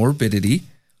comorbidity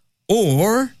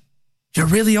or you're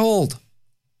really old.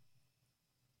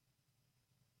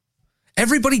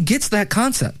 Everybody gets that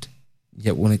concept.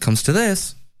 Yet when it comes to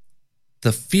this,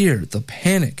 the fear, the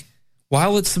panic,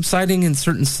 while it's subsiding in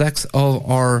certain sects of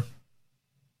our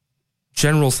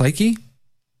general psyche,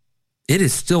 it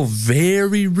is still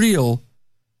very real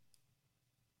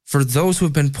for those who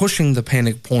have been pushing the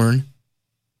panic porn,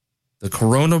 the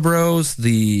Corona Bros,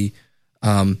 the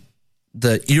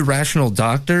irrational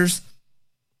doctors,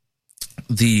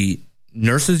 the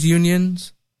nurses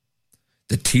unions,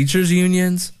 the teachers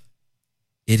unions.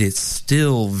 It is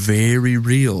still very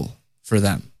real for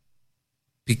them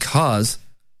because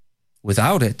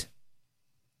without it,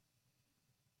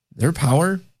 their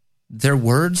power, their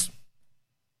words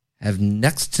have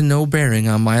next to no bearing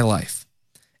on my life.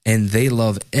 And they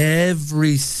love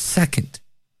every second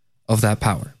of that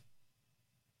power.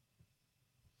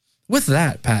 With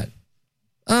that, Pat,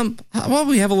 how about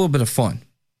we have a little bit of fun?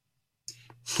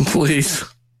 Please.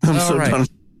 I'm All so right. done.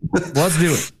 Let's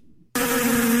do it.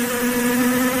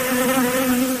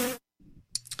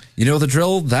 You know the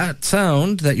drill, that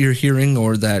sound that you're hearing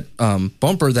or that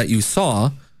bumper that you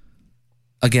saw,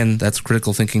 again, that's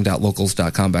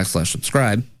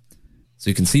criticalthinking.locals.com/subscribe. So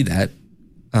you can see that.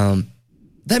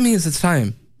 That means it's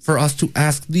time for us to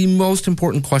ask the most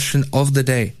important question of the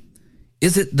day.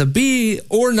 Is it the bee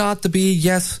or not the bee?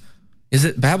 Yes. Is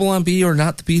it Babylon Bee or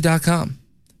not the bee.com?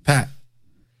 Pat,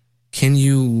 can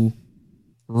you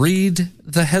read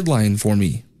the headline for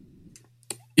me?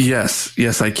 Yes,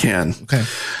 I can. Okay.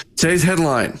 Today's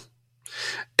headline: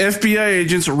 FBI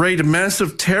agents raid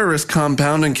massive terrorist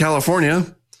compound in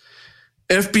California.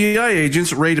 FBI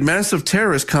agents raid massive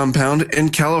terrorist compound in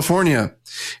California.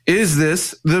 Is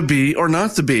this the bee or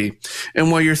not the bee?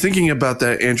 And while you're thinking about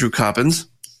that, Andrew Coppins,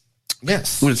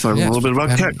 yes, we're going to talk a little bit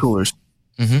about cat coolers.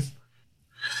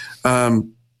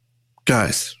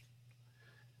 Guys,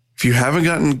 if you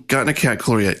haven't gotten a cat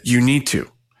cooler yet, you need to.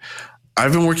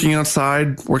 I've been working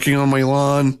outside, working on my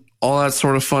lawn, all that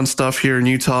sort of fun stuff here in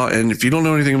Utah. And if you don't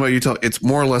know anything about Utah, it's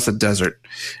more or less a desert.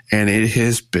 And it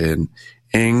has been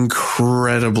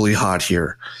incredibly hot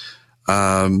here.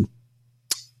 All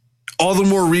the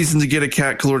more reason to get a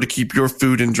cat cooler to keep your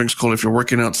food and drinks cold if you're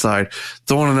working outside,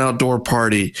 throwing an outdoor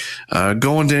party,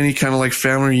 going to any kind of like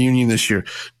family reunion this year.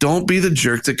 Don't be the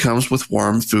jerk that comes with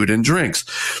warm food and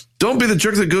drinks. Don't be the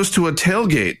jerk that goes to a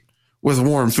tailgate with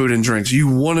warm food and drinks. You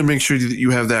want to make sure that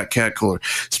you have that cat cooler,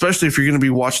 especially if you're going to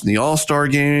be watching the All-Star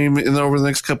game over the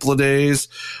next couple of days,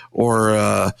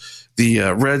 or the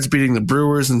Reds beating the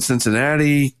Brewers in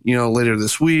Cincinnati, later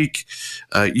this week.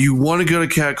 You want to go to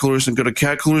Cat Coolers and go to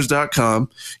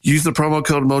catcoolers.com, use the promo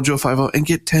code Mojo50 and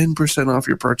get 10% off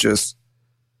your purchase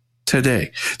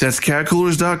today. That's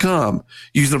catcoolers.com.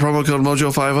 Use the promo code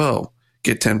Mojo50.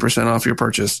 Get 10% off your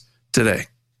purchase today.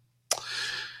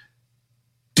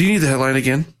 Do you need the headline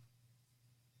again?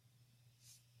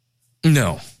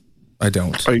 No, I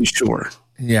don't. Are you sure?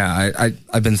 Yeah,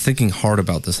 I've been thinking hard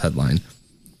about this headline.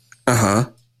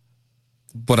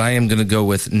 But I am going to go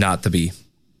with not the bee.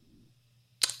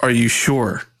 Are you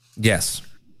sure? Yes.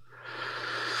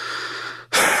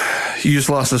 You just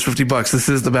lost us $50. This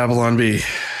is the Babylon Bee.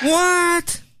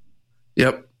 What?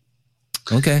 Yep.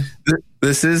 Okay.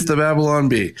 This is the Babylon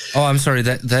Bee. Oh, I'm sorry.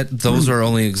 Those are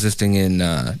only existing in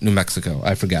New Mexico.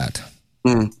 I forgot.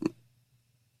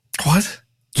 What?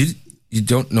 You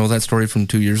don't know that story from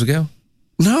 2 years ago?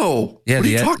 No. Yeah, what are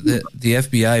you talking about? the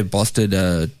FBI busted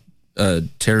a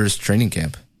terrorist training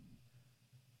camp.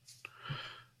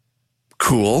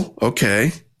 Cool.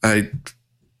 Okay.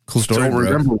 Cool story, don't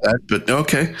remember that, but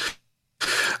okay.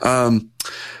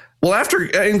 Well, after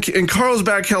in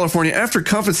Carlsbad, California, after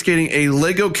confiscating a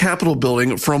Lego Capitol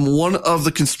building from one of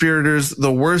the conspirators,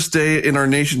 the worst day in our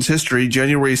nation's history,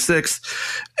 January 6th,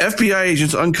 FBI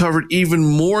agents uncovered even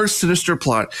more sinister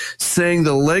plot, saying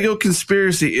the Lego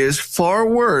conspiracy is far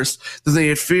worse than they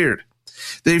had feared.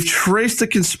 They've traced the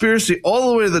conspiracy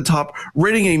all the way to the top,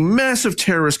 raiding a massive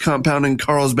terrorist compound in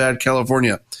Carlsbad,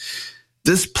 California.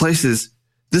 This place is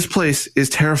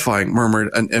terrifying,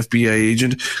 murmured an FBI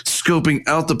agent, scoping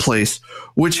out the place,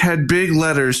 which had big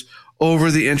letters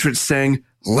over the entrance saying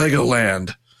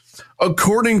Legoland.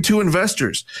 According to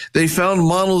investors, they found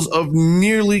models of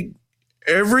nearly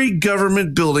every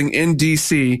government building in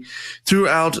D.C.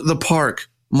 throughout the park.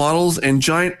 Models and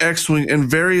giant X-Wing and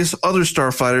various other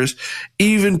starfighters,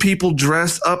 even people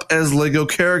dressed up as Lego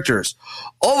characters,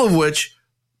 all of which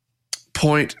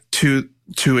point to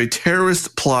a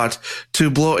terrorist plot to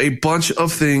blow a bunch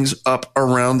of things up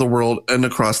around the world and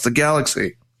across the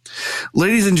galaxy.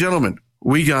 Ladies and gentlemen,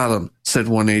 we got him, said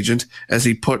one agent as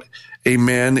he put a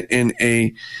man in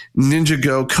a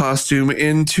Ninjago costume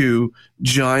into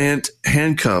giant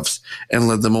handcuffs and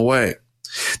led them away.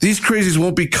 These crazies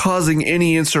won't be causing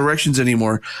any insurrections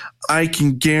anymore. I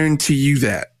can guarantee you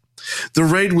that. The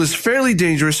raid was fairly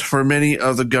dangerous for many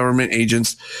of the government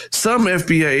agents. Some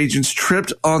FBI agents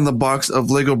tripped on the box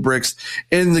of Lego bricks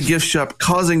in the gift shop,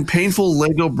 causing painful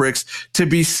Lego bricks to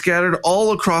be scattered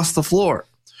all across the floor.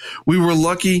 We were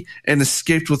lucky and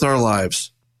escaped with our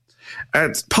lives.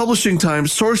 At publishing time,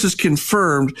 sources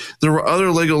confirmed there were other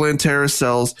Legoland terrorist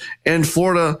cells in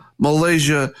Florida,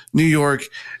 Malaysia, New York,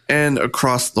 and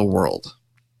across the world.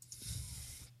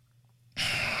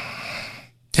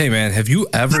 Hey, man, have you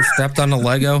ever stepped on a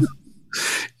Lego?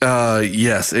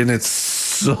 Yes, and it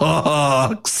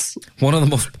sucks. One of the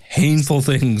most painful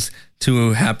things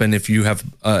to happen if you have,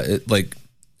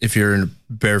 if you're in a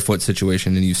barefoot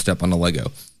situation and you step on a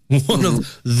Lego. One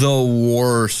of the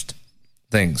worst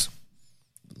things.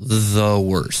 The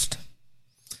worst.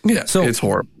 Yeah, so it's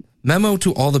horrible. Memo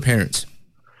to all the parents.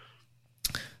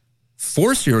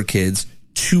 Force your kids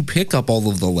to pick up all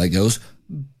of the Legos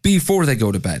before they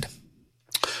go to bed.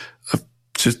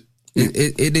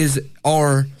 It is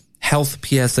our health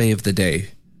PSA of the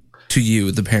day to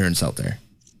you, the parents out there.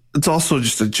 It's also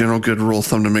just a general good rule of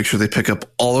thumb to make sure they pick up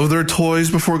all of their toys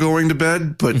before going to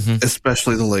bed, but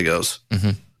especially the Legos.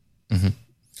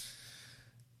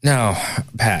 Now,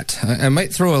 Pat, I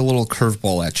might throw a little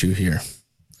curveball at you here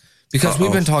because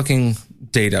we've been talking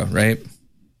data, right?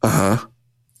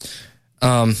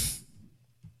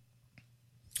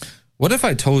 What if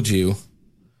I told you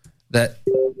that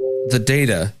the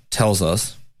data tells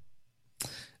us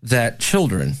that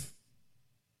children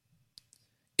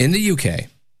in the UK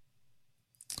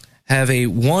have a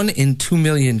 1 in 2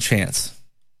 million chance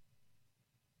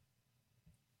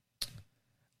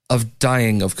of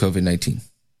dying of COVID-19?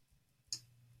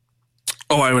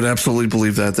 Oh, I would absolutely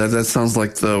believe that. That sounds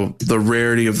like the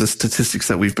rarity of the statistics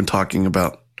that we've been talking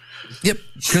about. Yep,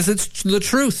 because it's the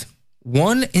truth.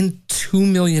 1 in 2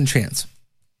 million chance.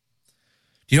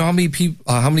 Do you know how many people,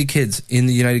 how many kids in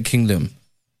the United Kingdom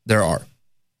there are?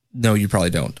 No, you probably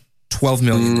don't. 12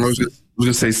 million. I was going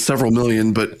to say several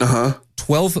million, but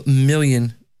 12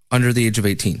 million under the age of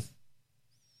 18.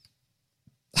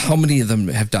 How many of them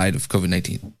have died of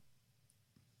COVID-19?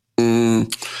 I'm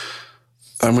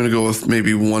going to go with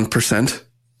maybe 1%,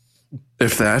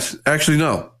 if that. Actually,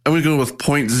 no. I'm going to go with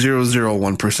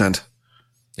 0.001%.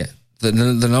 Yeah.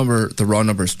 The raw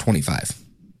number is 25.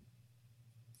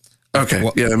 Okay.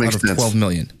 Yeah, that makes sense. 12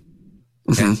 million.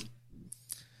 Okay.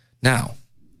 Now,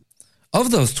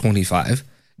 of those 25,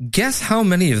 guess how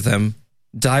many of them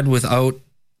died without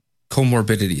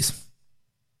comorbidities?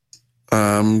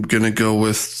 I'm going to go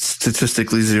with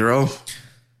statistically 0.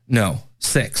 No,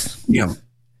 6. Yeah.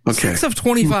 Okay. 6 of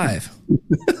 25.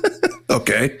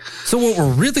 Okay. So what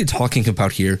we're really talking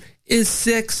about here is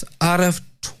 6 out of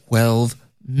 12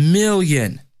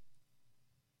 million.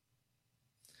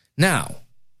 Now,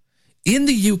 in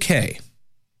the UK,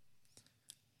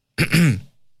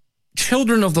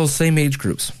 children of those same age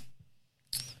groups,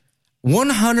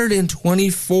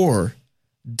 124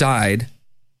 died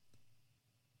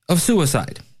of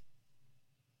suicide.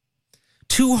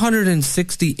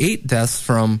 268 deaths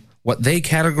from what they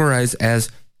categorize as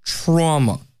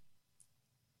trauma.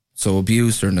 So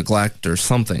abuse or neglect or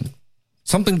something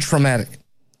traumatic.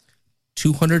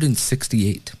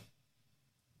 268.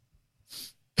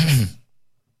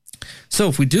 So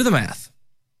if we do the math,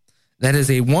 that is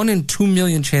a 1 in 2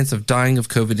 million chance of dying of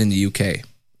COVID in the UK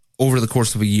over the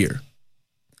course of a year.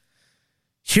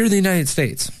 Here in the United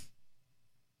States,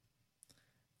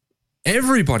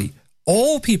 everybody,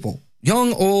 all people,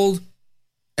 young, old,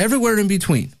 everywhere in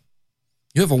between,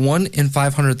 you have a 1 in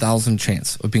 500,000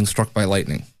 chance of being struck by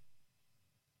lightning.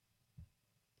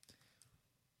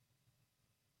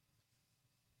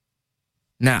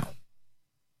 Now,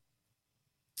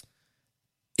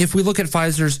 if we look at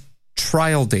Pfizer's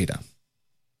trial data,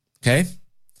 okay,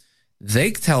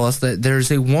 they tell us that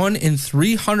there's a 1 in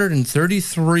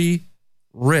 333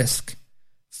 risk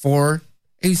for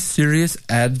a serious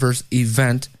adverse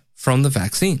event from the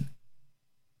vaccine.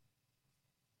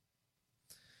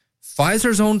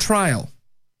 Pfizer's own trial,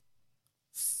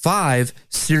 5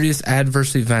 serious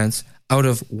adverse events out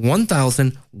of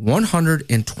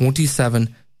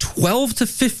 1,127 12 to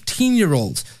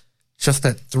 15-year-olds, just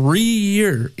that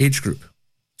 3-year age group,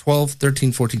 12,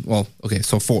 13, 14, well, okay,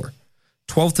 so 4,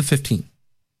 12 to 15.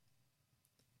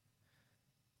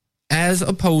 As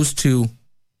opposed to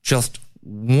just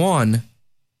 1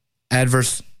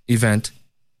 adverse event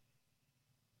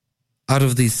out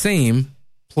of the same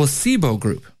placebo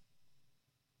group.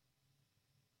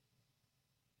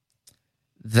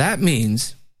 That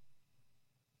means,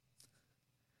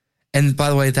 and by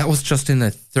the way, that was just in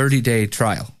a 30-day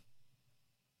trial.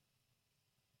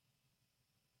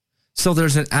 So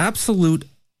there's an absolute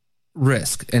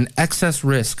risk, an excess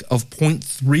risk of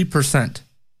 0.3%.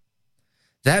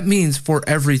 That means for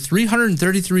every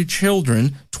 333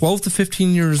 children, 12 to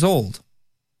 15 years old,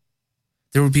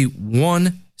 there would be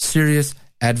 1 serious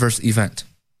adverse event.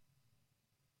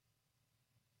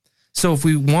 So if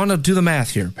we want to do the math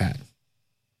here, Pat,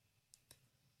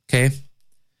 okay,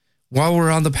 while we're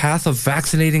on the path of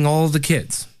vaccinating all of the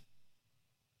kids,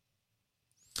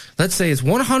 let's say it's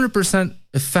 100%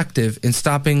 effective in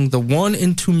stopping the 1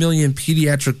 in 2 million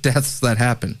pediatric deaths that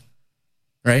happen,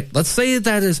 right? Let's say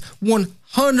that is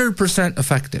 100%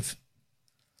 effective.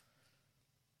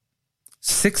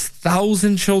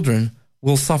 6,000 children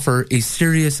will suffer a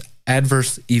serious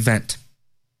adverse event.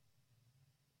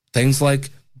 Things like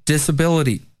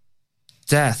disability,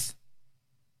 death,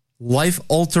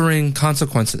 life-altering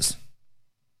consequences.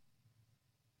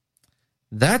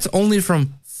 That's only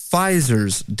from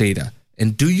Pfizer's data.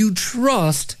 And do you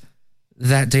trust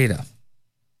that data?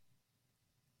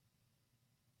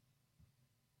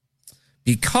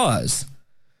 Because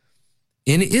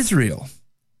in Israel,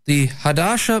 the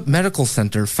Hadassah Medical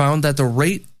Center found that the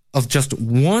rate of just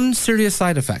 1 serious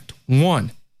side effect,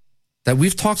 1, that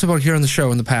we've talked about here on the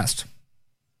show in the past,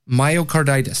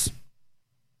 myocarditis,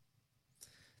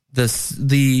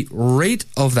 the rate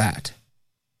of that,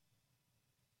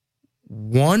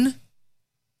 1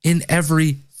 in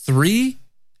every 3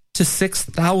 to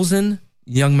 6,000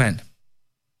 young men.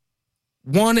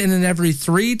 1 in every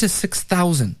 3 to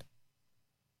 6,000.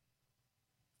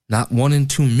 Not 1 in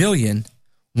 2 million,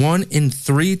 1 in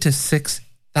 3 to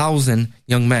 6,000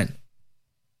 young men.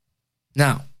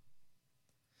 Now,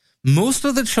 most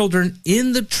of the children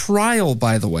in the trial,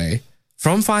 by the way,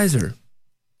 from Pfizer,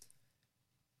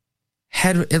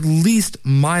 had at least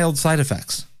mild side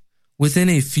effects. Within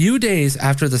a few days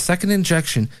after the second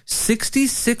injection,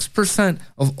 66%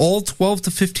 of all 12 to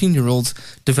 15-year-olds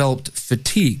developed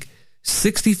fatigue.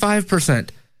 65%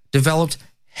 developed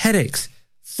headaches.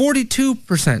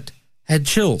 42% had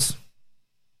chills.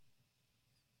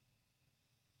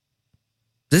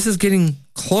 This is getting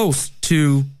close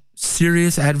to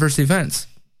serious adverse events,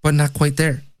 but not quite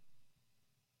there.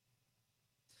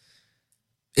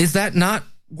 Is that not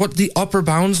what the upper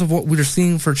bounds of what we're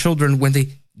seeing for children when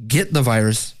they get the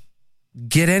virus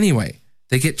get anyway?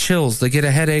 They get chills, they get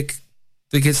a headache,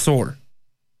 they get sore,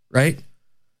 right?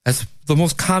 That's the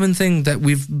most common thing that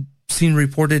we've seen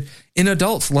reported in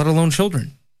adults, let alone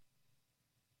children.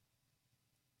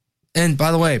 And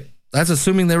by the way, that's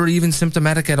assuming they were even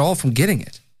symptomatic at all from getting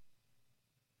it.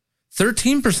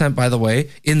 13%, by the way,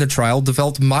 in the trial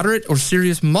developed moderate or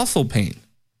serious muscle pain.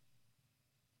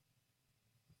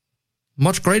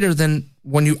 Much greater than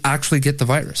when you actually get the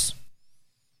virus.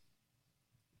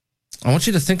 I want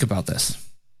you to think about this.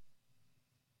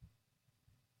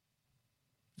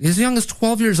 As young as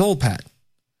 12 years old, Pat,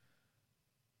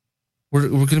 we're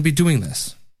going to be doing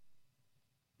this.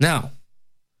 Now,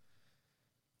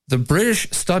 the British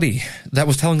study that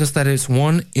was telling us that it's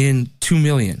 1 in 2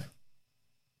 million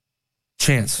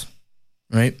chance,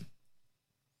 right?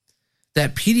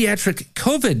 That pediatric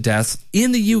COVID deaths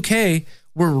in the UK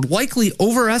were likely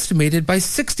overestimated by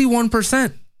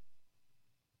 61%.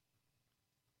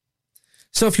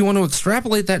 So if you want to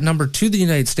extrapolate that number to the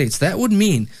United States, that would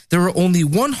mean there were only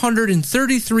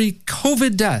 133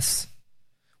 COVID deaths,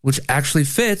 which actually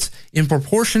fits in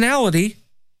proportionality,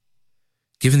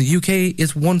 given the UK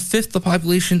is 1/5 the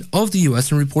population of the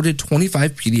US and reported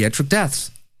 25 pediatric deaths.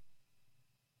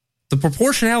 The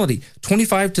proportionality,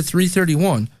 25 to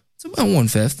 331, it's about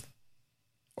 1/5,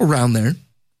 around there.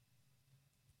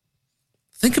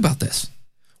 Think about this.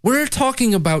 We're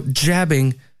talking about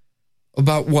jabbing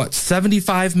about what,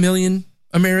 75 million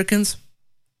Americans?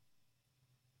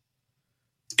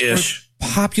 Ish.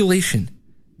 Population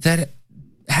that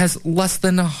has less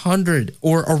than 100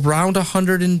 or around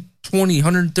 120,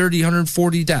 130,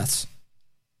 140 deaths.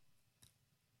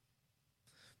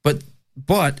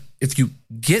 But if you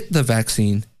get the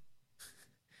vaccine,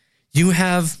 you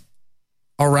have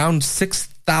around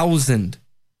 6,000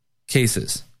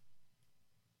 cases.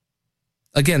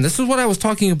 Again, this is what I was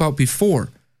talking about before,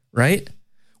 right?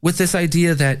 With this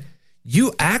idea that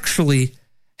you actually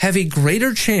have a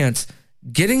greater chance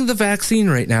getting the vaccine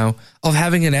right now of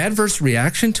having an adverse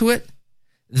reaction to it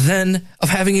than of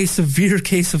having a severe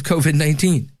case of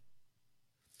COVID-19.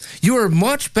 You are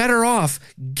much better off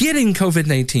getting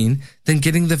COVID-19 than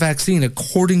getting the vaccine,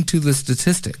 according to the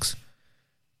statistics.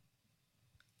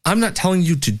 I'm not telling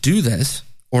you to do this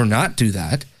or not do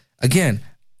that. Again,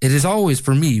 it is always,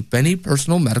 for me, been a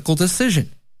personal medical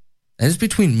decision. That is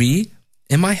between me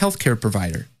and my healthcare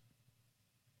provider.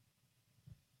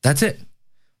 That's it.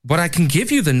 But I can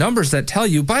give you the numbers that tell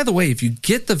you, by the way, if you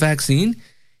get the vaccine,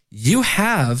 you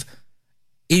have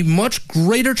a much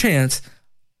greater chance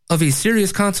of a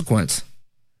serious consequence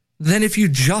than if you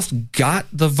just got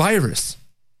the virus.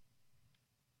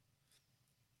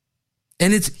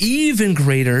 And it's even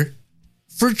greater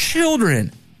for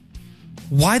children.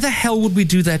 Why the hell would we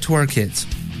do that to our kids?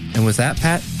 And with that,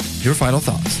 Pat, your final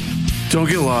thoughts. Don't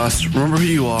get lost. Remember who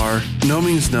you are. No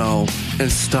means no.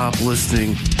 And stop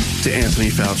listening to Anthony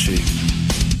Fauci.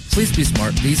 Please be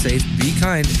smart, be safe, be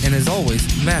kind, and as always,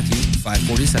 Matthew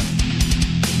 5:47.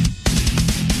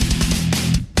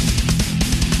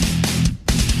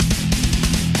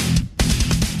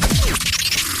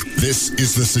 This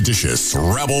is the seditious,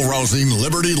 rabble-rousing,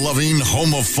 liberty-loving,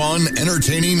 home of fun,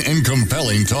 entertaining, and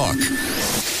compelling talk.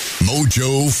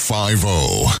 Mojo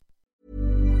 50.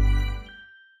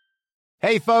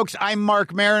 Hey, folks, I'm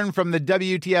Mark Maron from the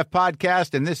WTF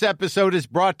Podcast, and this episode is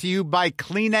brought to you by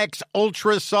Kleenex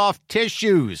Ultra Soft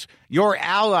Tissues, your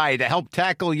ally to help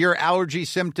tackle your allergy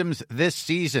symptoms this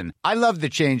season. I love the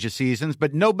change of seasons,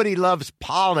 but nobody loves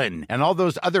pollen and all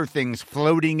those other things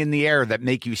floating in the air that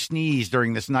make you sneeze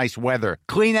during this nice weather.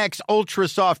 Kleenex Ultra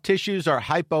Soft Tissues are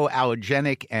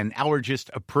hypoallergenic and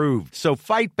allergist approved, so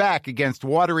fight back against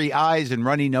watery eyes and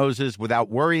runny noses without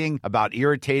worrying about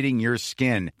irritating your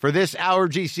skin. For this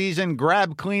allergy season,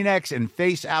 grab Kleenex and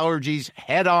face allergies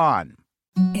head on.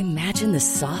 Imagine the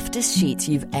softest sheets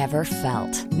you've ever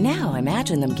felt. Now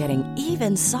imagine them getting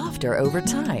even softer over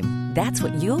time. That's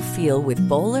what you'll feel with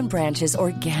Boll & Branch's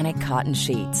organic cotton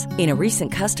sheets. In a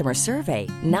recent customer survey,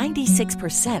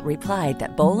 96% replied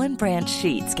that Boll & Branch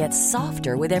sheets get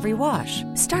softer with every wash.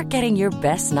 Start getting your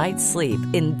best night's sleep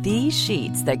in these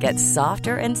sheets that get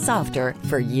softer and softer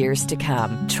for years to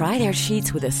come. Try their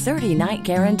sheets with a 30-night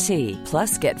guarantee.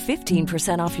 Plus, get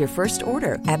 15% off your first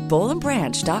order at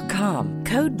bollandbranch.com.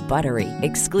 Code BUTTERY.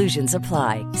 Exclusions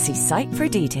apply. See site for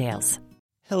details.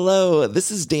 Hello,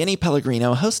 this is Danny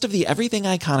Pellegrino, host of the Everything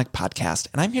Iconic podcast,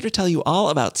 and I'm here to tell you all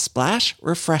about Splash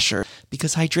Refresher,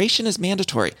 because hydration is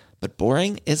mandatory, but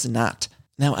boring is not.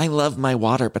 Now, I love my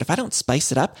water, but if I don't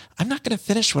spice it up, I'm not going to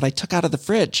finish what I took out of the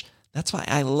fridge. That's why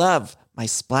I love my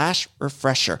Splash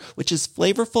Refresher, which is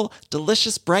flavorful,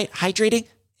 delicious, bright, hydrating,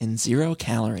 and 0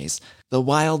 calories. The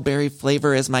wild berry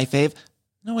flavor is my fave.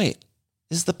 No, wait.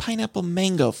 Is the pineapple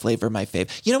mango flavor my fave?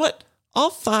 You know what? All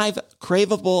 5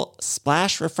 craveable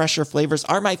Splash Refresher flavors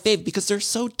are my fave because they're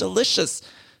so delicious.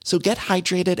 So get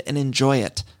hydrated and enjoy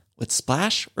it with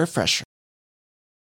Splash Refresher.